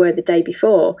maybe you were the day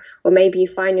before, or maybe you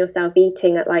find yourself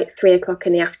eating at like 3:00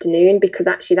 in the afternoon because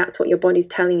actually that's what your body's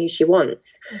telling you she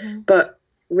wants. But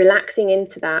relaxing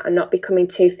into that and not becoming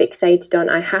too fixated on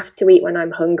I have to eat when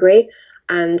I'm hungry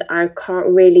and I can't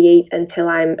really eat until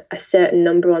I'm a certain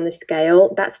number on the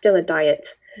scale, that's still a diet.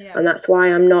 And that's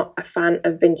why I'm not a fan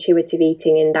of intuitive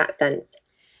eating in that sense.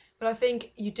 But I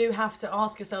think you do have to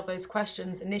ask yourself those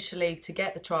questions initially to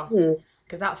get the trust.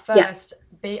 Because at first,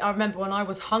 I remember when I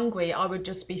was hungry, I would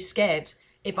just be scared.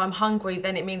 If I'm hungry,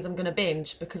 then it means I'm going to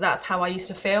binge, because that's how I used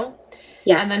to feel.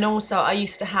 And then also I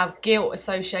used to have guilt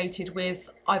associated with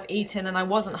I've eaten and I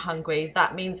wasn't hungry.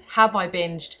 That means have I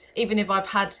binged? Even if I've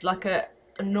had like a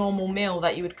normal meal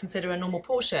that you would consider a normal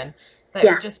portion. That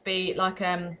would just be like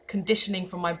conditioning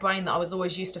from my brain that I was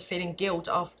always used to feeling guilt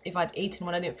if I'd eaten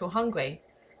when I didn't feel hungry.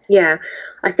 Yeah,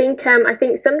 I think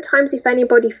sometimes if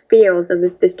anybody feels, and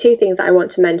there's two things that I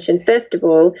want to mention. First of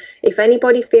all, if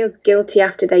anybody feels guilty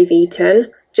after they've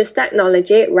eaten, just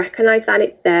acknowledge it, recognize that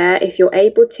it's there. If you're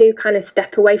able to kind of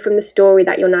step away from the story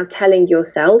that you're now telling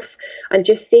yourself and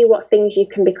just see what things you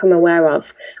can become aware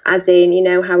of, as in, you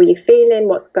know, how are you feeling,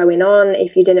 what's going on?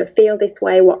 If you didn't feel this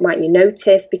way, what might you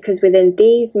notice? Because within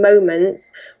these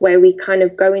moments where we kind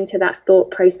of go into that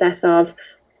thought process of,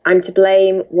 I'm to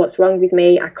blame, what's wrong with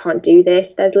me, I can't do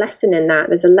this, there's lesson in that.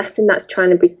 There's a lesson that's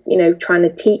trying to be, you know, trying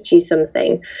to teach you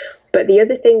something. But the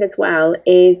other thing as well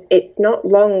is it's not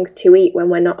wrong to eat when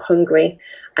we're not hungry.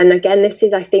 And again, this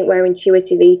is, I think, where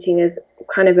intuitive eating is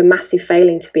kind of a massive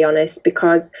failing, to be honest,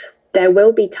 because there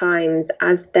will be times,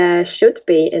 as there should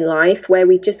be in life, where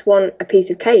we just want a piece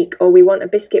of cake, or we want a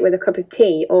biscuit with a cup of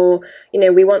tea, or, you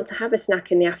know, we want to have a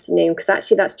snack in the afternoon because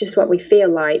actually that's just what we feel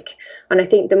like. And I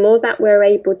think the more that we're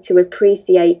able to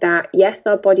appreciate that, yes,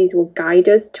 our bodies will guide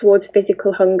us towards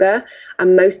physical hunger,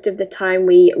 and most of the time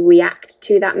we react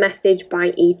to that message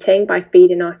by eating, by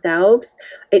feeding ourselves.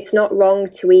 It's not wrong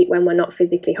to eat when we're not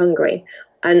physically hungry.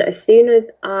 And as soon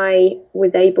as I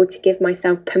was able to give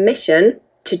myself permission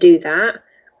to do that,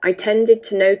 I tended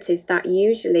to notice that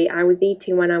usually I was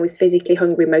eating when I was physically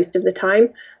hungry most of the time,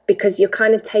 because you're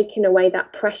kind of taking away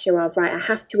that pressure of, right, I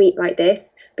have to eat like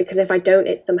this because if I don't,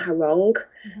 it's somehow wrong.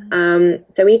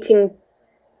 So eating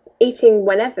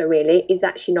whenever really is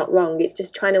actually not wrong. It's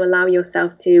just trying to allow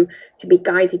yourself to be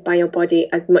guided by your body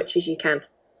as much as you can.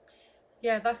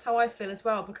 Yeah, that's how I feel as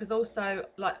well, because also,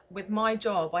 like with my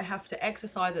job, I have to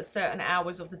exercise at certain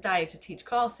hours of the day to teach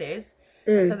classes.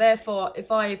 And so therefore,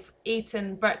 if I've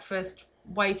eaten breakfast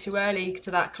way too early to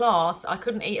that class, I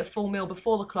couldn't eat a full meal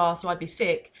before the class or I'd be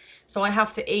sick. So I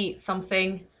have to eat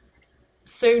something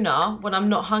sooner when I'm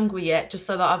not hungry yet, just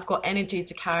so that I've got energy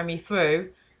to carry me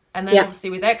through. And then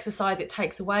obviously with exercise, it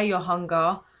takes away your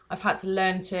hunger. I've had to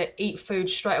learn to eat food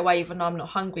straight away even though I'm not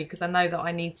hungry, because I know that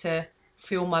I need to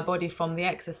fuel my body from the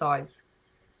exercise.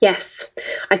 Yes,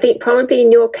 I think probably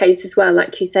in your case as well,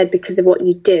 like you said, because of what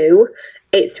you do,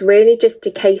 it's really just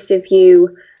a case of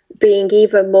you being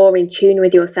even more in tune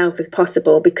with yourself as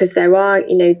possible, because there are,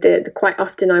 you know, the quite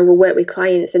often I will work with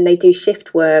clients and they do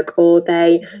shift work, or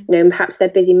they, you know, perhaps they're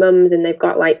busy mums and they've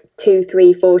got like 2,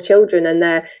 3, 4 children and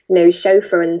they're, you know,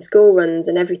 chauffeur and school runs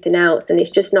and everything else, and it's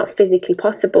just not physically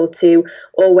possible to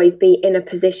always be in a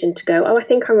position to go, oh, I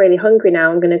think I'm really hungry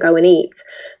now, I'm going to go and eat.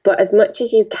 But as much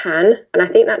as you can, and I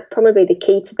think that's probably the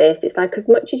key to this, it's like as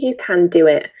much as you can, do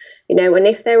it. You know, and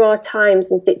if there are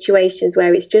times and situations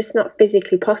where it's just not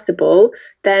physically possible,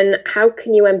 then how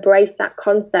can you embrace that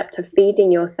concept of feeding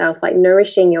yourself, like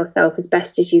nourishing yourself as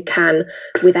best as you can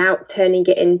without turning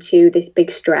it into this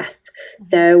big stress?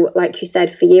 So like you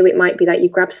said, for you, it might be that you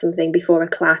grab something before a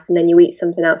class and then you eat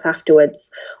something else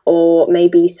afterwards. Or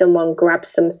maybe someone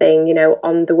grabs something, you know,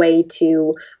 on the way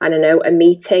to, I don't know, a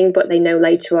meeting, but they know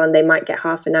later on they might get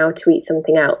half an hour to eat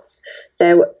something else.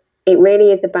 So it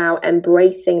really is about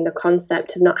embracing the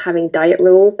concept of not having diet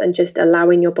rules and just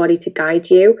allowing your body to guide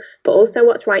you, but also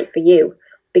what's right for you.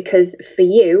 Because for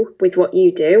you, with what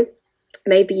you do,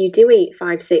 maybe you do eat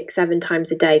 5, 6, 7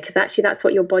 times a day, because actually that's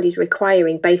what your body's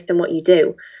requiring based on what you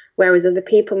do. Whereas other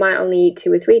people might only eat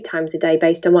 2 or 3 times a day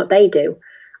based on what they do.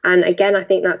 And again, I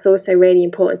think that's also really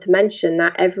important to mention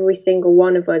that every single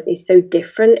one of us is so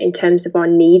different in terms of our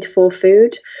need for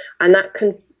food, and that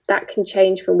can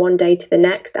change from one day to the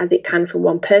next, as it can from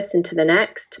one person to the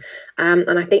next.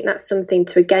 And I think that's something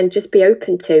to, again, just be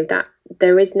open to, that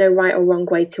there is no right or wrong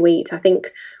way to eat. I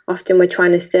think often we're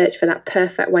trying to search for that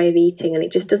perfect way of eating and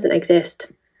it just doesn't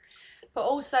exist. But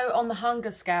also on the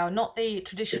hunger scale, not the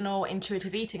traditional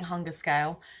intuitive eating hunger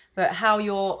scale, but how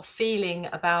you're feeling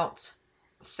about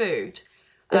food.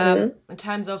 In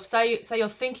terms of, say you're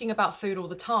thinking about food all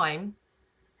the time,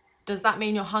 does that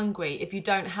mean you're hungry if you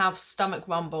don't have stomach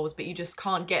rumbles, but you just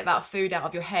can't get that food out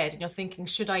of your head and you're thinking,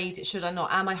 should I eat it, should I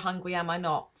not, am I hungry, am I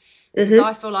not? So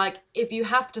I feel like if you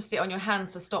have to sit on your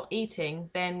hands to stop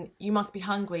eating, then you must be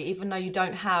hungry even though you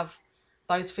don't have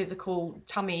those physical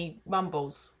tummy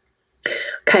rumbles.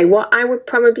 Okay, what I would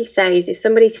probably say is if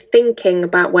somebody's thinking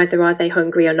about whether are they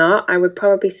hungry or not, I would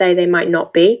probably say they might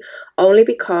not be, only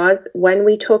because when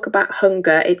we talk about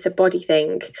hunger, it's a body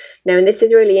thing. Now, and this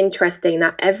is really interesting,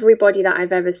 that everybody that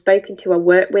I've ever spoken to or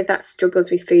worked with that struggles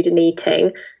with food and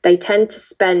eating, they tend to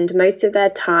spend most of their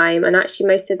time and actually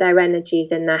most of their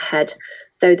energies in their head.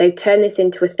 So they turn this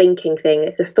into a thinking thing.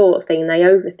 It's a thought thing. They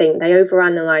overthink, they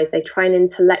overanalyze, they try and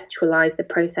intellectualize the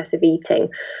process of eating.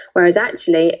 Whereas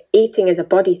actually eating is a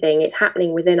body thing. It's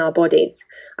happening within our bodies,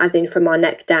 as in from our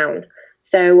neck down.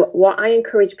 So what I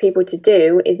encourage people to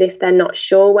do is, if they're not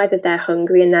sure whether they're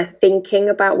hungry and they're thinking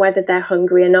about whether they're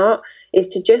hungry or not, is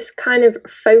to just kind of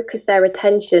focus their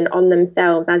attention on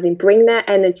themselves, as in bring their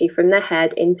energy from their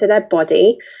head into their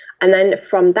body. And then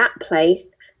from that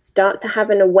place, start to have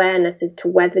an awareness as to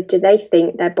whether do they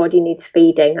think their body needs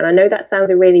feeding. And I know that sounds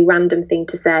a really random thing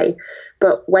to say,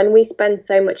 but when we spend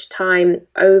so much time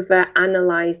over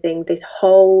analyzing this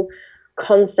whole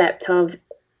concept of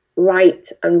right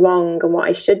and wrong and what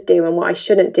I should do and what I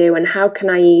shouldn't do and how can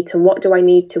I eat and what do I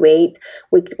need to eat,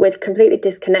 we're completely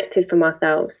disconnected from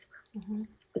ourselves. Mm-hmm.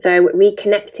 So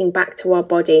reconnecting back to our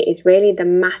body is really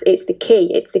it's the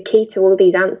key to all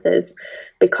these answers,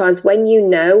 because when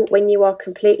you are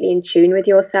completely in tune with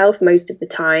yourself most of the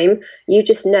time, you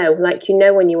just know, like, you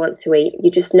know when you want to eat,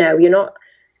 you just know.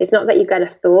 It's not that you get a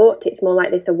thought, it's more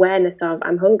like this awareness of,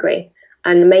 I'm hungry.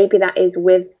 And maybe that is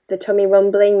with the tummy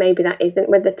rumbling, maybe that isn't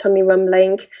with the tummy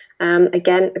rumbling.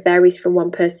 Again, it varies from one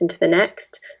person to the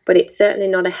next, but it's certainly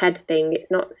not a head thing.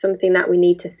 It's not something that we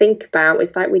need to think about.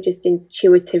 It's like we just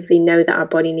intuitively know that our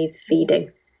body needs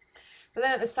feeding. But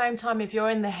then at the same time, if you're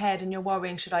in the head and you're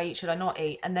worrying, should I eat, should I not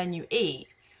eat, and then you eat,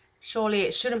 surely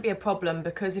it shouldn't be a problem,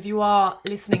 because if you are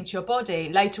listening to your body,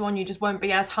 later on you just won't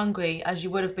be as hungry as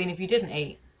you would have been if you didn't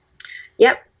eat.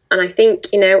 Yep. And I think,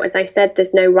 as I said,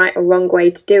 there's no right or wrong way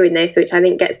to doing this, which I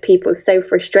think gets people so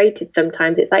frustrated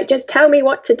sometimes. It's like, just tell me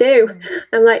what to do.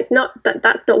 I'm like, it's not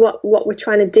that's not what we're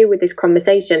trying to do with this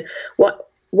conversation. What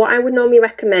I would normally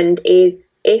recommend is,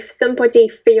 if somebody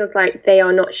feels like they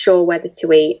are not sure whether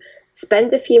to eat,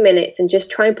 spend a few minutes and just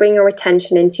try and bring your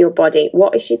attention into your body.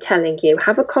 What is she telling you?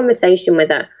 Have a conversation with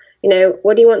her.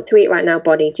 What do you want to eat right now,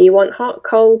 body? Do you want hot,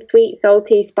 cold, sweet,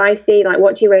 salty, spicy? Like,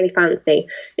 what do you really fancy?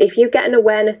 If you get an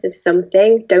awareness of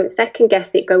something, don't second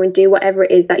guess it. Go and do whatever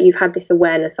it is that you've had this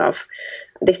awareness of.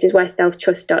 This is where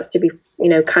self-trust starts to be,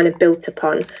 kind of built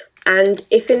upon. And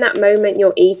if in that moment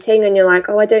you're eating and you're like,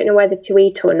 oh, I don't know whether to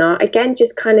eat or not, again,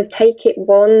 just kind of take it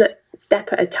one step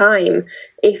at a time.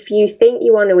 If you think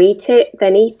you want to eat it,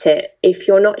 then eat it. If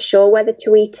you're not sure whether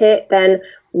to eat it, then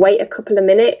wait a couple of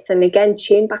minutes and again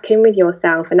tune back in with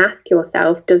yourself and ask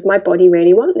yourself, does my body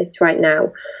really want this right now?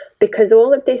 Because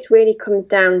all of this really comes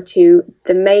down to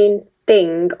the main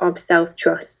thing of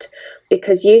self-trust.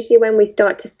 Because usually when we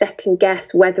start to second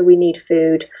guess whether we need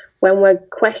food, when we're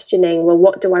questioning, well,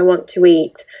 what do I want to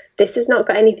eat? This has not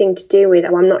got anything to do with,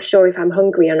 oh, I'm not sure if I'm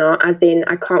hungry or not, as in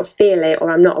I can't feel it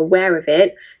or I'm not aware of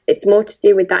it. It's more to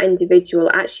do with that individual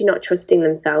actually not trusting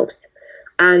themselves.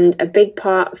 And a big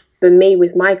part for me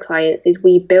with my clients is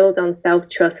we build on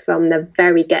self-trust from the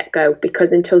very get-go,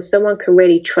 because until someone can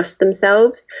really trust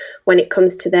themselves when it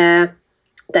comes to their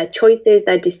choices,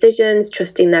 their decisions,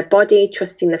 trusting their body,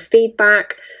 trusting the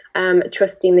feedback,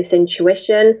 trusting this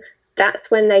intuition, that's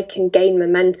when they can gain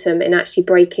momentum in actually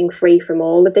breaking free from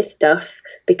all of this stuff,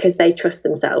 because they trust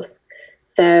themselves.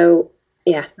 So,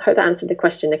 yeah, I hope that answered the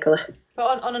question, Nicola.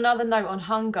 But on another note, on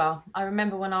hunger, I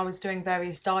remember when I was doing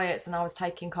various diets and I was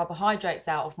taking carbohydrates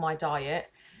out of my diet,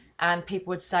 and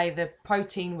people would say the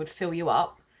protein would fill you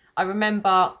up. I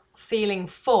remember feeling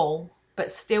full, but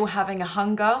still having a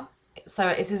hunger. So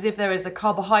it's as if there is a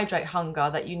carbohydrate hunger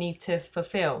that you need to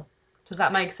fulfill. Does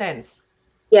that make sense?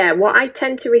 Yeah, what I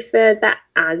tend to refer that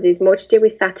as is more to do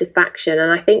with satisfaction.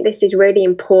 And I think this is really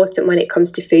important when it comes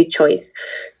to food choice.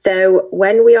 So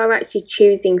when we are actually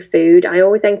choosing food, I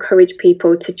always encourage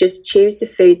people to just choose the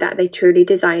food that they truly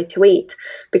desire to eat.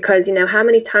 Because, how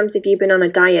many times have you been on a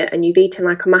diet and you've eaten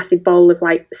like a massive bowl of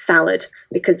like salad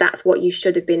because that's what you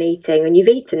should have been eating, and you've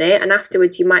eaten it, and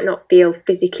afterwards you might not feel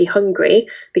physically hungry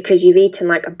because you've eaten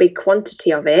like a big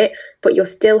quantity of it, but you're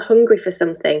still hungry for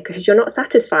something because you're not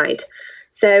satisfied.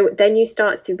 So then you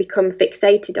start to become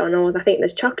fixated on, oh, I think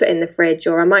there's chocolate in the fridge,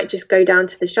 or I might just go down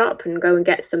to the shop and go and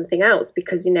get something else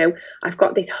because, I've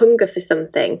got this hunger for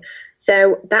something.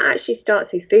 So that actually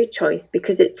starts with food choice,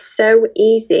 because it's so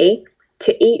easy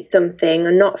to eat something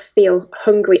and not feel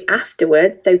hungry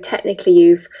afterwards. So technically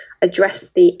you've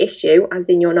addressed the issue, as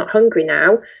in you're not hungry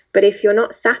now. But if you're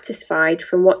not satisfied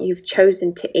from what you've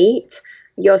chosen to eat,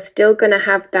 you're still going to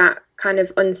have that kind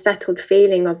of unsettled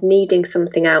feeling of needing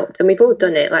something else. And we've all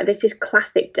done it. Like, this is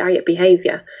classic diet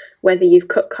behavior, whether you've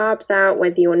cut carbs out,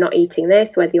 whether you're not eating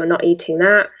this, whether you're not eating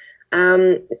that.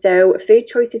 So food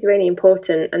choice is really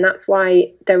important. And that's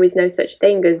why there is no such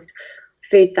thing as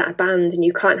foods that are banned and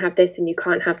you can't have this and you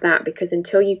can't have that, because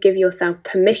until you give yourself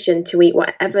permission to eat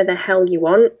whatever the hell you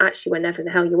want, actually whenever the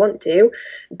hell you want to,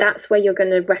 that's where you're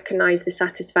going to recognize the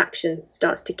satisfaction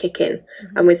starts to kick in.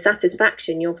 Mm-hmm. And with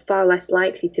satisfaction, you're far less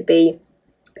likely to be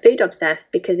food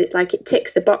obsessed, because it's like it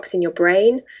ticks the box in your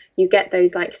brain. You get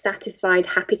those like satisfied,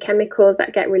 happy chemicals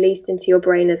that get released into your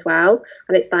brain as well.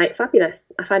 And it's like,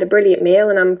 fabulous. I've had a brilliant meal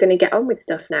and I'm going to get on with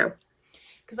stuff now.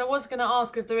 Because I was going to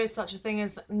ask if there is such a thing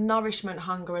as nourishment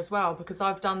hunger as well, because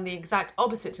I've done the exact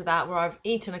opposite to that, where I've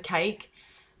eaten a cake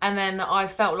and then I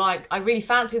felt like I really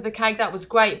fancied the cake. That was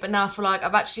great. But now I feel like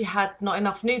I've actually had not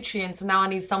enough nutrients, and now I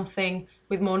need something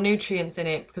with more nutrients in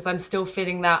it, because I'm still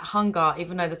feeling that hunger,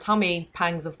 even though the tummy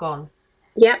pangs have gone.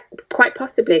 Yeah, quite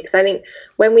possibly, because I think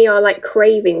when we are like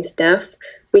craving stuff,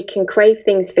 we can crave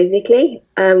things physically,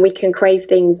 we can crave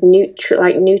things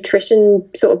like nutrition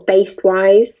sort of based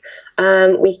wise,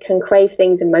 we can crave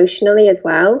things emotionally as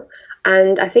well.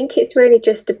 And I think it's really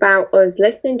just about us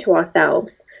listening to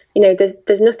ourselves. You know,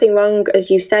 there's nothing wrong, as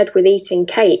you said, with eating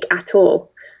cake at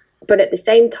all. But at the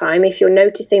same time, if you're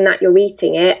noticing that you're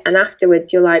eating it and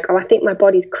afterwards you're like, oh, I think my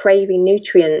body's craving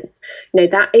nutrients, you know,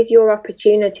 that is your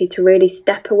opportunity to really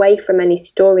step away from any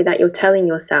story that you're telling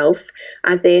yourself,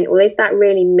 as in, well, is that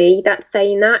really me that's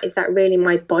saying that? Is that really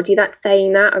my body that's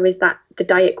saying that? Or is that the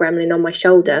diet gremlin on my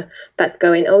shoulder that's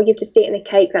going, oh, you've just eaten a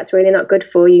cake, that's really not good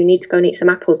for you, you need to go and eat some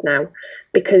apples now?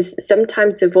 Because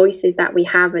sometimes the voices that we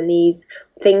have and these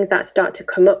things that start to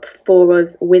come up for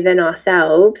us within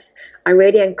ourselves, I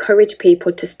really encourage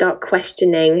people to start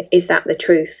questioning, is that the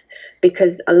truth?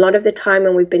 Because a lot of the time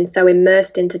when we've been so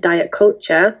immersed into diet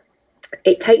culture,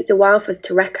 it takes a while for us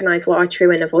to recognize what our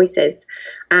true inner voice is.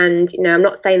 And, you know, I'm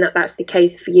not saying that that's the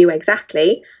case for you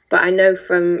exactly, but I know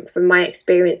from my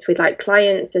experience with like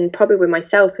clients and probably with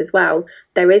myself as well,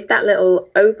 there is that little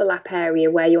overlap area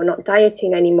where you're not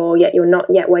dieting anymore, yet you're not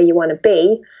yet where you want to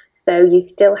be. So you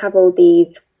still have all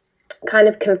these kind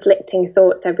of conflicting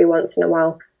thoughts every once in a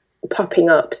while popping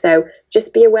up. So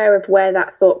just be aware of where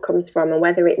that thought comes from and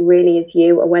whether it really is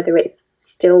you or whether it's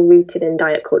still rooted in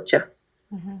diet culture.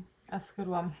 Mm-hmm. That's a good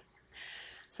one.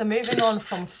 So moving on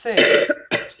from food,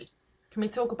 can we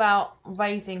talk about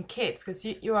raising kids? Because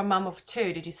you're a mum of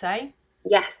two, did you say?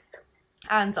 Yes.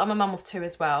 And I'm a mum of two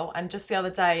as well. And just the other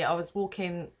day I was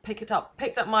picked up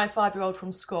my 5-year-old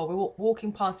from school. We were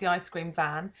walking past the ice cream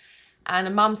van, and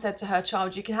a mum said to her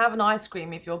child, you can have an ice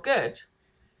cream if you're good.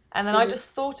 And then I just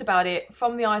thought about it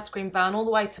from the ice cream van all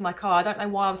the way to my car. I don't know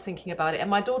why I was thinking about it. And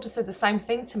my daughter said the same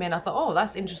thing to me. And I thought, oh,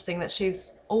 that's interesting that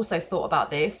she's also thought about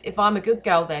this. If I'm a good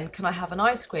girl, then can I have an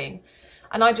ice cream?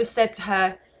 And I just said to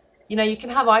her, you know, you can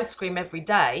have ice cream every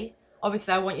day.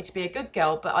 Obviously, I want you to be a good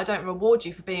girl, but I don't reward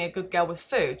you for being a good girl with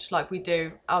food like we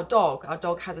do our dog. Our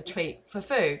dog has a treat for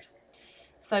food.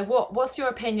 So what's your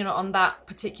opinion on that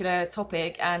particular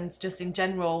topic and just in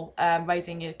general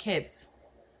raising your kids?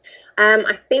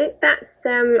 I think that's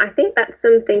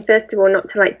something, first of all, not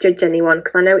to like judge anyone,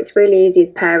 because I know it's really easy as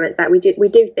parents that we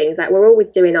do things like we're always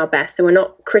doing our best, so we're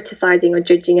not criticizing or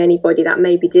judging anybody that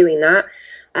may be doing that.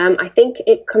 I think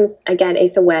it comes, again,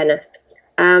 it's awareness.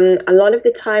 A lot of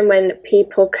the time when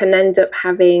people can end up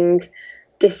having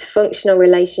dysfunctional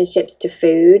relationships to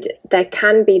food, there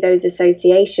can be those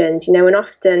associations, you know, and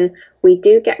often we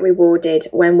do get rewarded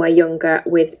when we're younger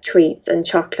with treats and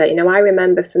chocolate. You know, I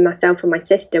remember for myself and my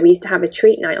sister, we used to have a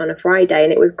treat night on a Friday,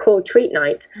 and it was called treat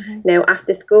night. Mm-hmm. You know,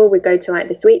 after school, we'd go to like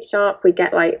the sweet shop, we'd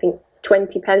get like, I think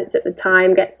 20 pence at the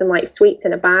time, get some like sweets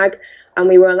in a bag, and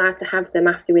we were allowed to have them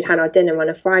after we'd had our dinner on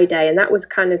a Friday. And that was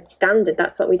kind of standard.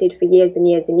 That's what we did for years and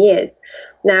years and years.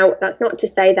 Now, that's not to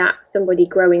say that somebody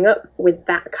growing up with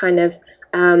that kind of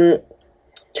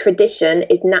tradition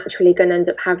is naturally going to end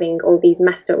up having all these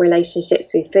messed up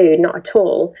relationships with food, not at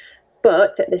all.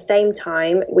 But at the same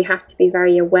time, we have to be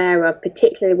very aware of,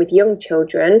 particularly with young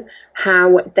children,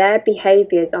 how their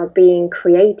behaviours are being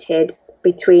created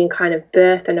between kind of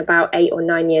birth and about 8 or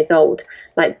 9 years old.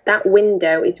 Like that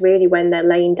window is really when they're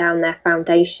laying down their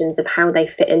foundations of how they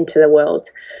fit into the world.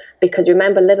 Because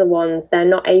remember, little ones, they're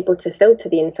not able to filter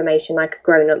the information like a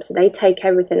grown-up, so they take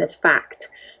everything as fact.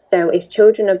 So if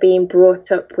children are being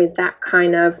brought up with that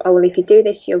kind of, oh, well, if you do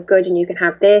this, you're good and you can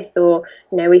have this, or,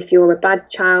 you know, if you're a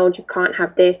bad child, you can't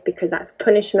have this because that's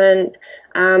punishment.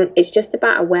 It's just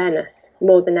about awareness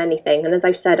more than anything. And as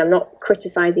I've said, I'm not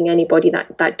criticizing anybody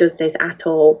that does this at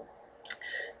all.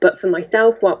 But for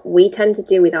myself, what we tend to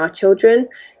do with our children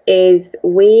is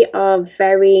we are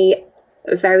very,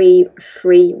 very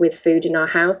free with food in our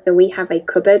house. So we have a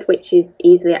cupboard which is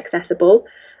easily accessible.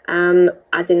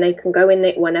 As in they can go in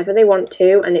it whenever they want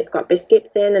to, and it's got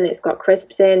biscuits in, and it's got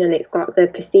crisps in, and it's got the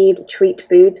perceived treat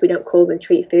foods. We don't call them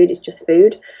treat food, it's just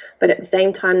food. But at the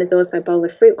same time, there's also a bowl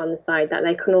of fruit on the side that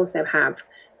they can also have.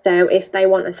 So if they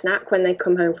want a snack when they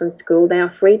come home from school, they are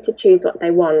free to choose what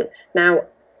they want. Now,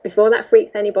 before that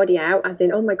freaks anybody out, as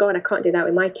in, oh my God, I can't do that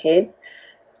with my kids,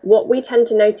 what we tend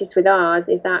to notice with ours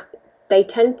is that they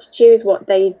tend to choose what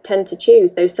they tend to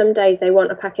choose. So some days they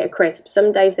want a packet of crisps,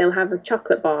 some days they'll have a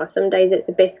chocolate bar, some days it's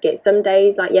a biscuit, some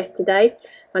days, like yesterday,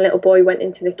 my little boy went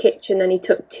into the kitchen and he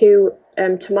took two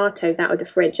tomatoes out of the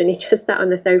fridge and he just sat on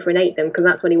the sofa and ate them because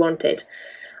that's what he wanted.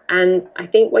 And I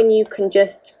think when you can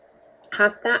just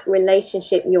have that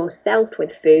relationship yourself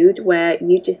with food, where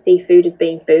you just see food as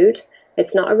being food,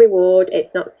 it's not a reward,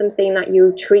 it's not something that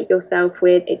you treat yourself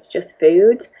with, it's just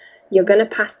food, you're going to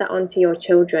pass that on to your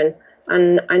children.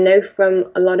 And I know from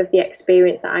a lot of the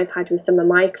experience that I've had with some of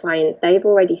my clients, they've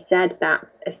already said that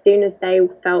as soon as they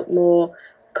felt more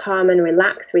calm and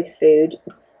relaxed with food,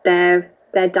 their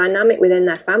dynamic within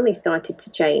their family started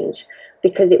to change,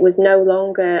 because it was no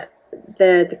longer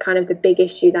the kind of the big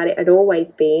issue that it had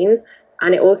always been.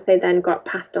 And it also then got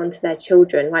passed on to their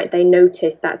children. Like, they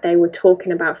noticed that they were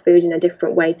talking about food in a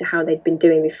different way to how they'd been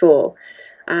doing before.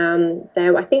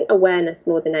 So I think awareness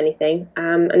more than anything.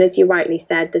 And as you rightly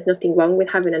said, there's nothing wrong with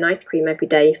having an ice cream every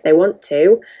day if they want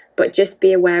to, but just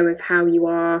be aware of how you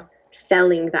are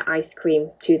selling that ice cream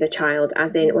to the child,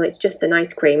 as in, well, it's just an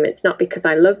ice cream. It's not because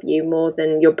I love you more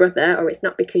than your brother, or it's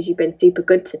not because you've been super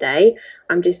good today.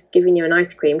 I'm just giving you an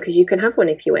ice cream because you can have one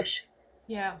if you wish.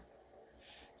 Yeah.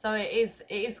 So it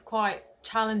is quite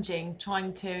challenging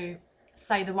trying to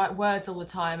say the right words all the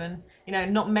time and, you know,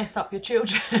 not mess up your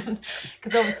children,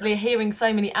 because obviously hearing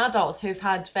so many adults who've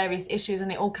had various issues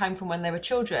and it all came from when they were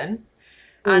children.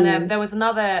 And there was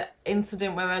another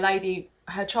incident where a lady,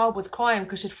 her child was crying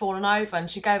because she'd fallen over, and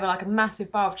she gave her like a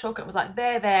massive bar of chocolate and was like,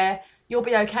 there, you'll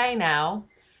be okay now.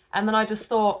 And then I just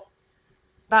thought,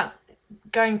 that's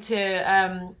going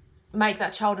to make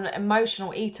that child an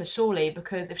emotional eater, surely,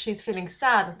 because if she's feeling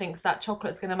sad and thinks that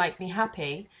chocolate's going to make me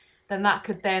happy, then that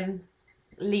could then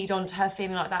lead on to her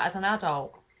feeling like that as an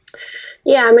adult.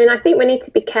 Yeah, I mean, I think we need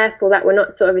to be careful that we're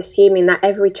not sort of assuming that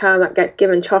every child that gets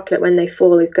given chocolate when they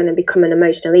fall is going to become an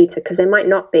emotional eater, because they might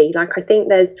not be. Like, I think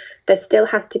there still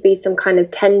has to be some kind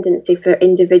of tendency for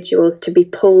individuals to be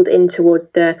pulled in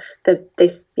towards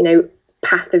this, you know,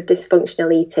 path of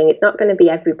dysfunctional eating. It's not going to be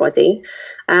everybody,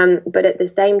 but at the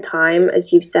same time,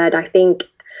 as you've said, I think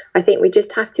we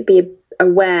just have to be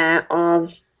aware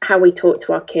of how we talk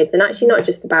to our kids, and actually not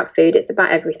just about food, it's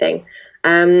about everything.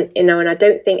 You know, and I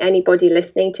don't think anybody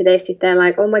listening to this, if they're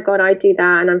like, oh my God, I do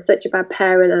that and I'm such a bad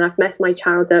parent and I've messed my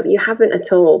child up, you haven't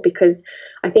at all, because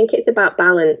I think it's about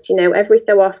balance. You know, every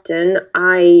so often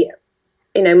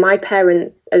my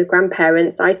parents as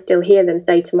grandparents, I still hear them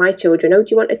say to my children, oh, do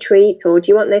you want a treat, or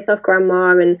do you want this off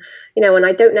grandma? And, you know, and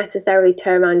I don't necessarily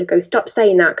turn around and go, stop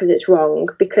saying that because it's wrong,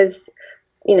 because,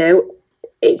 you know,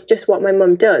 it's just what my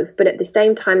mum does. But at the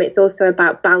same time, it's also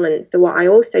about balance. So what I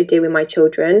also do with my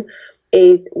children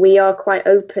is we are quite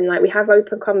open, like we have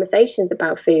open conversations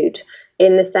about food,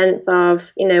 in the sense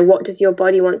of, you know, what does your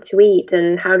body want to eat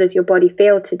and how does your body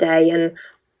feel today? And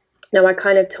now I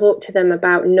kind of talk to them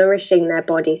about nourishing their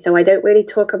body. So I don't really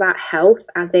talk about health,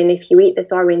 as in if you eat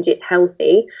this orange, it's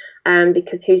healthy,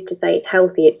 because who's to say it's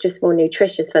healthy? It's just more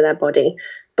nutritious for their body.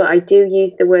 But I do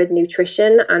use the word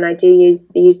nutrition, and I do use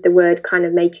the word kind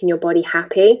of making your body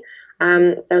happy.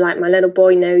 So like my little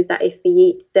boy knows that if he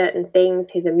eats certain things,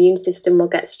 his immune system will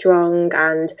get strong,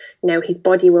 and, you know, his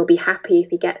body will be happy if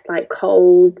he gets like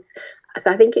colds. So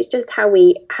I think it's just how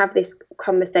we have this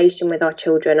conversation with our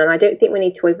children. And I don't think we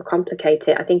need to overcomplicate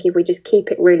it. I think if we just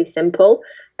keep it really simple,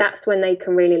 that's when they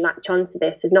can really latch onto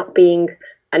this as not being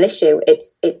an issue.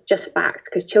 It's just fact,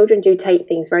 because children do take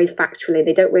things very factually.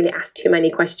 They don't really ask too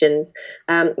many questions,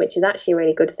 which is actually a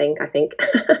really good thing, I think.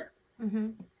 Mm-hmm.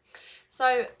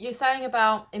 So you're saying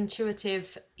about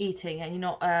intuitive eating, and you're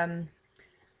not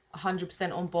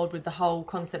 100% on board with the whole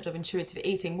concept of intuitive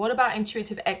eating. What about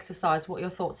intuitive exercise? What are your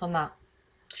thoughts on that?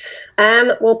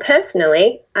 Well,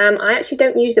 personally, I actually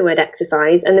don't use the word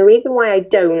exercise. And the reason why I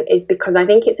don't is because I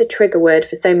think it's a trigger word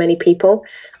for so many people.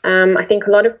 I think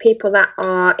a lot of people that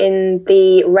are in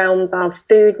the realms of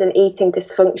foods and eating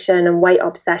dysfunction and weight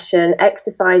obsession,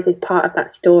 exercise is part of that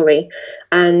story.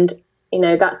 And you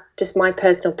know, that's just my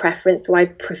personal preference. So I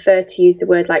prefer to use the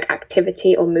word like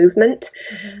activity or movement.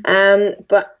 Mm-hmm.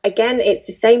 But again, it's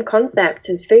the same concept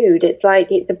as food. It's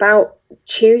like, it's about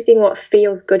choosing what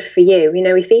feels good for you. You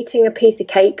know, if eating a piece of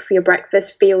cake for your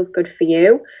breakfast feels good for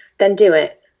you, then do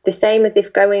it. The same as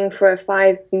if going for a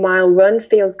 5-mile run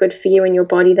feels good for you and your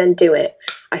body, then do it.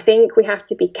 I think we have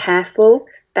to be careful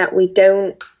that we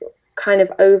don't kind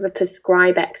of over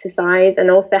prescribe exercise,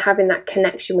 and also having that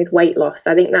connection with weight loss.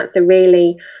 I think that's a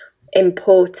really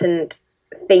important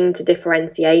thing to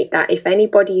differentiate, that if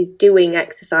anybody's doing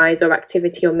exercise or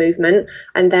activity or movement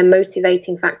and their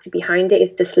motivating factor behind it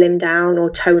is to slim down or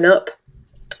tone up,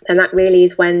 And that really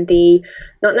is when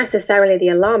not necessarily the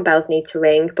alarm bells need to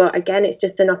ring, but again, it's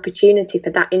just an opportunity for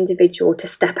that individual to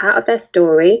step out of their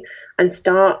story and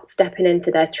start stepping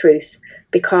into their truth.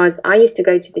 Because I used to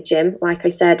go to the gym, like I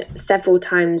said, several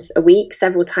times a week,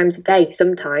 several times a day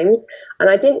sometimes, and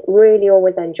I didn't really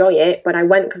always enjoy it, but I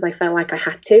went because I felt like I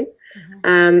had to.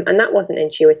 And that wasn't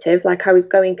intuitive. Like, I was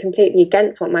going completely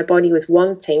against what my body was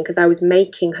wanting because I was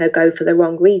making her go for the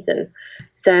wrong reason.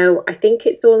 So I think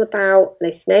it's all about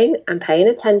listening and paying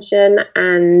attention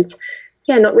and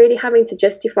not really having to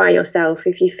justify yourself.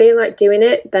 If you feel like doing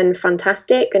it, then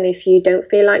fantastic. And if you don't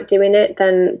feel like doing it,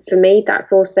 then for me,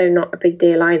 that's also not a big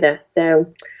deal either.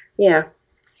 So, yeah.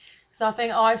 So I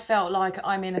think I felt like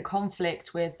I'm in a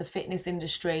conflict with the fitness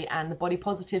industry and the body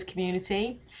positive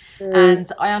community. And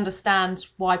I understand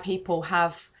why people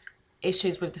have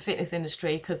issues with the fitness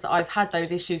industry, because I've had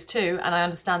those issues too. And I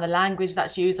understand the language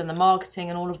that's used and the marketing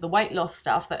and all of the weight loss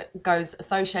stuff that goes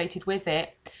associated with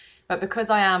it. But because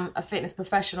I am a fitness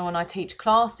professional and I teach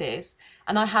classes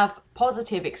and I have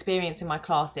positive experience in my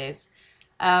classes,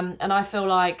 and I feel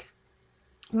like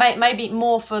maybe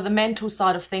more for the mental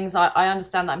side of things, I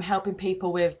understand that I'm helping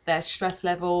people with their stress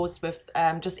levels, with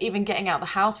just even getting out of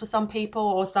the house for some people,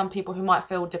 or some people who might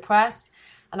feel depressed.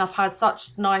 And I've had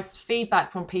such nice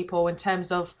feedback from people in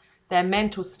terms of their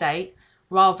mental state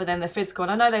rather than their physical.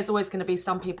 And I know there's always going to be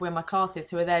some people in my classes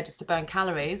who are there just to burn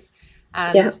calories.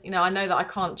 And, I know that I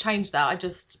can't change that. I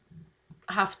just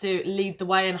have to lead the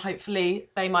way and hopefully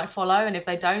they might follow. And if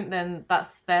they don't, then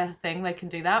that's their thing. They can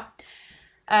do that.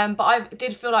 But I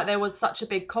did feel like there was such a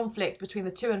big conflict between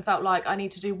the two and felt like I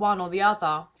need to do one or the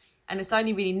other. And it's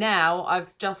only really now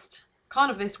I've just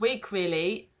kind of this week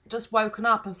really just woken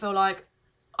up and feel like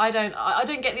I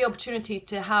don't get the opportunity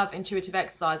to have intuitive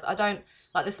exercise. I don't,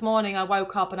 like this morning I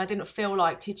woke up and I didn't feel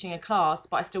like teaching a class,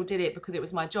 but I still did it because it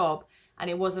was my job. And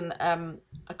it wasn't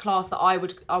a class that I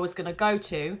was going to go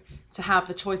to have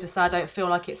the choice to say I don't feel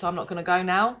like it, so I'm not going to go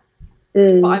now.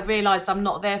 But I've realised I'm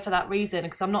not there for that reason,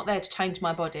 because I'm not there to change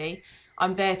my body.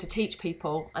 I'm there to teach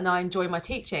people, and I enjoy my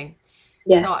teaching.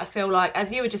 Yes. So I feel like,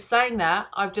 as you were just saying that,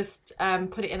 I've just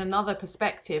put it in another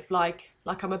perspective, like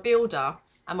I'm a builder,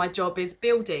 and my job is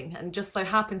building, and just so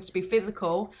happens to be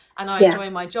physical, and I enjoy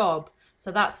my job.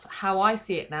 So that's how I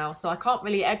see it now. So I can't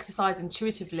really exercise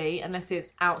intuitively unless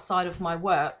it's outside of my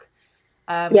work,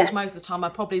 which most of the time I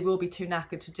probably will be too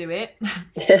knackered to do it.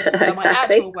 But my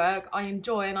actual work, I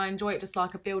enjoy, and I enjoy it just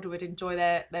like a builder would enjoy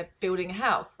their building a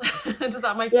house. Does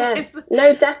that make sense?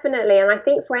 No, definitely. And I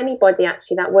think for anybody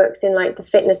actually that works in like the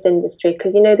fitness industry,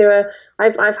 because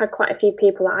I've had quite a few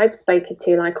people that I've spoken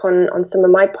to like on some of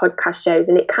my podcast shows,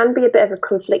 and it can be a bit of a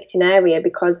conflicting area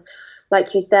because,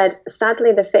 like you said,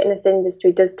 sadly, the fitness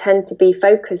industry does tend to be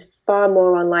focused far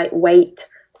more on like weight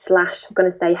 / I'm going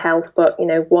to say health, but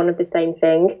one of the same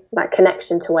thing, that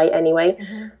connection to weight anyway.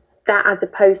 That as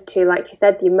opposed to, like you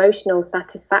said, the emotional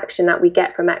satisfaction that we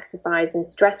get from exercise and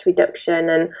stress reduction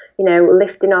and,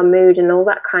 lifting our mood and all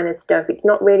that kind of stuff. It's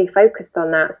not really focused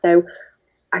on that. So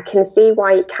I can see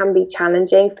why it can be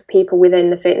challenging for people within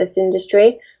the fitness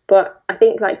industry. But I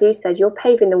think, like you said, you're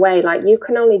paving the way. Like, you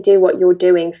can only do what you're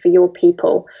doing for your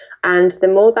people. And the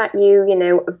more that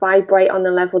you vibrate on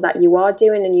the level that you are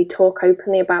doing, and you talk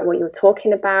openly about what you're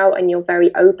talking about, and you're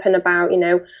very open about,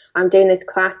 I'm doing this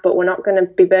class, but we're not going to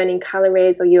be burning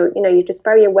calories, or you're just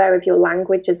very aware of your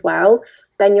language as well,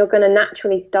 then you're going to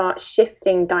naturally start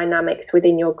shifting dynamics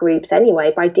within your groups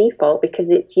anyway, by default,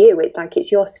 because it's you. It's like,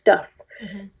 it's your stuff.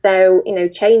 So,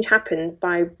 change happens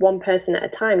by one person at a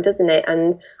time, doesn't it?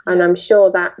 And I'm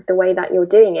sure that the way that you're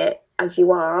doing it, as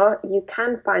you are, you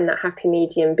can find that happy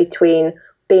medium between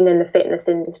being in the fitness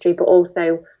industry, but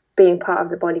also being part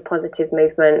of the body positive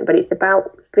movement. But it's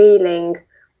about finding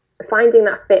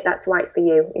that fit that's right for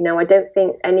you. I don't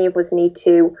think any of us need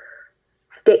to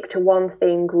stick to one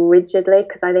thing rigidly,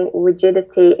 because I think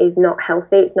rigidity is not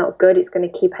healthy. It's not good. It's going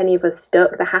to keep any of us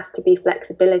stuck. There has to be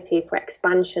flexibility for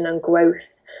expansion and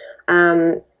growth.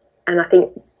 And I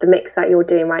think the mix that you're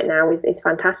doing right now is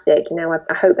fantastic.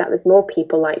 I hope that there's more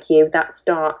people like you that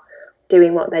start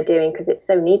doing what they're doing, because it's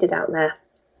so needed out there.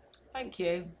 Thank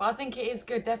you. But I think it is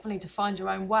good definitely to find your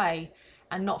own way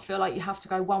and not feel like you have to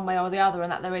go one way or the other, and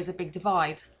that there is a big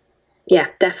divide. Yeah,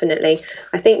 definitely.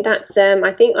 I think that's,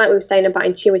 I think like we were saying about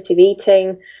intuitive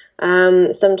eating,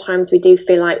 sometimes we do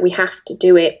feel like we have to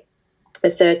do it a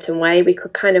certain way. We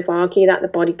could kind of argue that the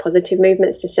body positive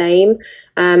movement's the same,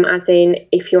 as in,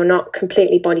 if you're not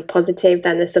completely body positive,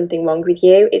 then there's something wrong with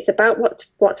you. It's about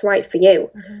what's right for you.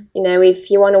 You know,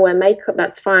 if you want to wear makeup,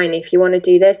 that's fine. If you want to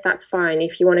do this, that's fine.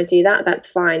 If you want to do that, that's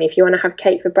fine. If you want to have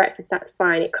cake for breakfast, that's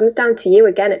fine. It comes down to you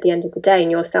again at the end of the day,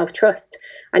 and your self-trust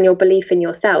and your belief in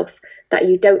yourself, that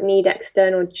you don't need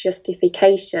external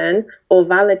justification or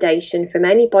validation from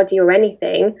anybody or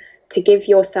anything to give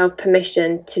yourself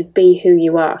permission to be who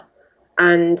you are.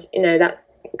 And, you know, that's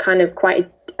kind of quite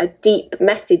a deep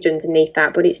message underneath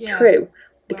that, but it's true.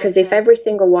 Because if every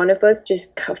single one of us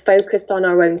just focused on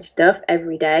our own stuff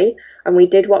every day, and we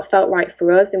did what felt right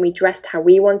for us, and we dressed how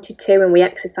we wanted to, and we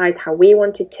exercised how we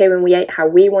wanted to, and we ate how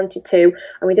we wanted to,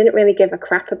 and we didn't really give a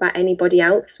crap about anybody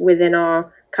else within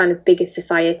our kind of bigger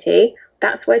society,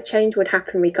 that's where change would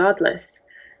happen regardless.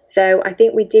 So I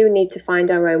think we do need to find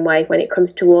our own way when it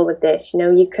comes to all of this. You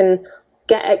know, you can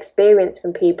get experience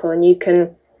from people, and you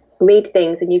can read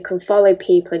things, and you can follow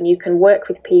people, and you can work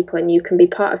with people, and you can be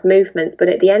part of movements. But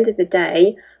at the end of the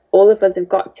day, all of us have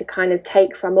got to kind of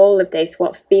take from all of this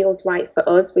what feels right for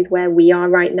us with where we are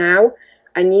right now,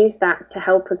 and use that to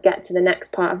help us get to the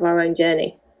next part of our own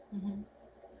journey.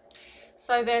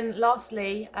 So then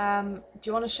lastly, do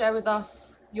you want to share with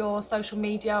us your social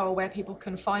media, or where people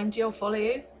can find you or follow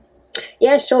you?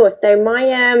 Yeah, sure. So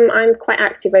I'm quite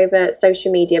active over social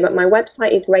media, but my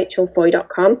website is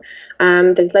rachelfoy.com.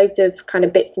 There's loads of kind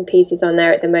of bits and pieces on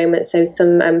there at the moment. So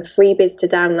some freebies to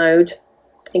download,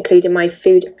 including my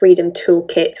Food Freedom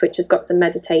Toolkit, which has got some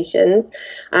meditations.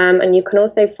 And you can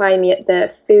also find me at the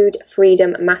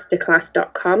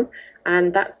foodfreedommasterclass.com.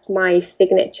 And that's my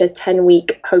signature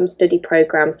 10-week home study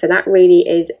program. So that really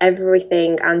is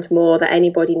everything and more that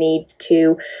anybody needs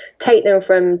to take them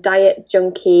from diet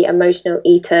junkie, emotional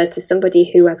eater to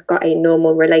somebody who has got a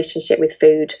normal relationship with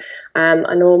food.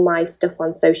 And all my stuff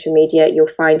on social media you'll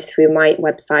find through my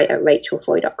website at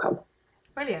rachelfoy.com.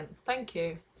 Brilliant. Thank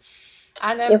you.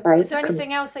 And is there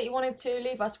anything else that you wanted to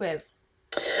leave us with?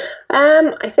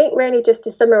 I think really just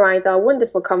to summarize our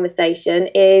wonderful conversation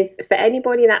is, for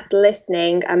anybody that's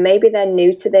listening and maybe they're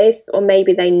new to this, or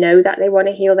maybe they know that they want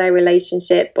to heal their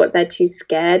relationship but they're too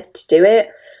scared to do it,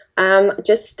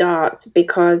 just start,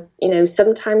 because, you know,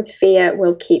 sometimes fear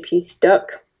will keep you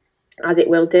stuck, as it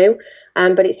will do,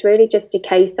 but it's really just a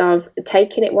case of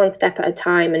taking it one step at a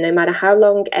time. And no matter how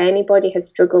long anybody has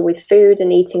struggled with food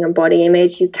and eating and body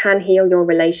image, you can heal your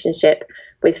relationship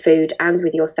with food and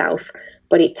with yourself,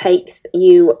 but it takes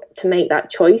you to make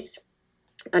that choice.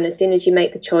 And as soon as you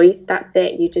make the choice, that's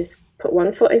it. You just put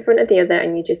one foot in front of the other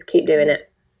and you just keep doing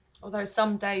it. Although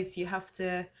some days you have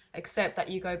to accept that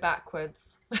you go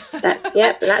backwards. That's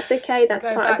okay. That's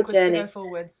part of the journey. To go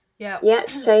forwards. Yeah.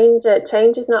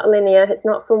 Change is not linear. It's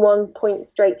not from one point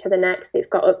straight to the next. It's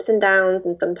got ups and downs,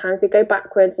 and sometimes we go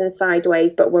backwards and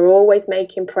sideways, but we're always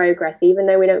making progress, even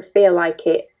though we don't feel like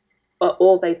it at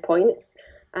all those points.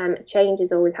 Change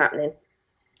is always happening.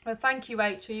 Well, thank you,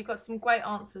 Rachel. You've got some great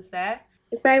answers there.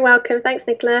 You're very welcome. Thanks,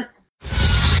 Nicola.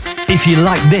 If you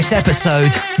like this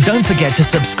episode, don't forget to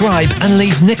subscribe and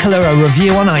leave Nicola a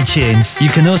review on iTunes. You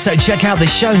can also check out the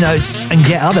show notes and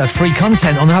get other free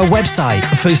content on her website,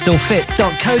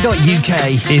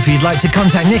 foodstillfit.co.uk. If you'd like to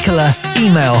contact Nicola,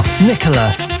 email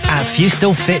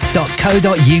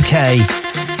nicola@foodstillfit.co.uk.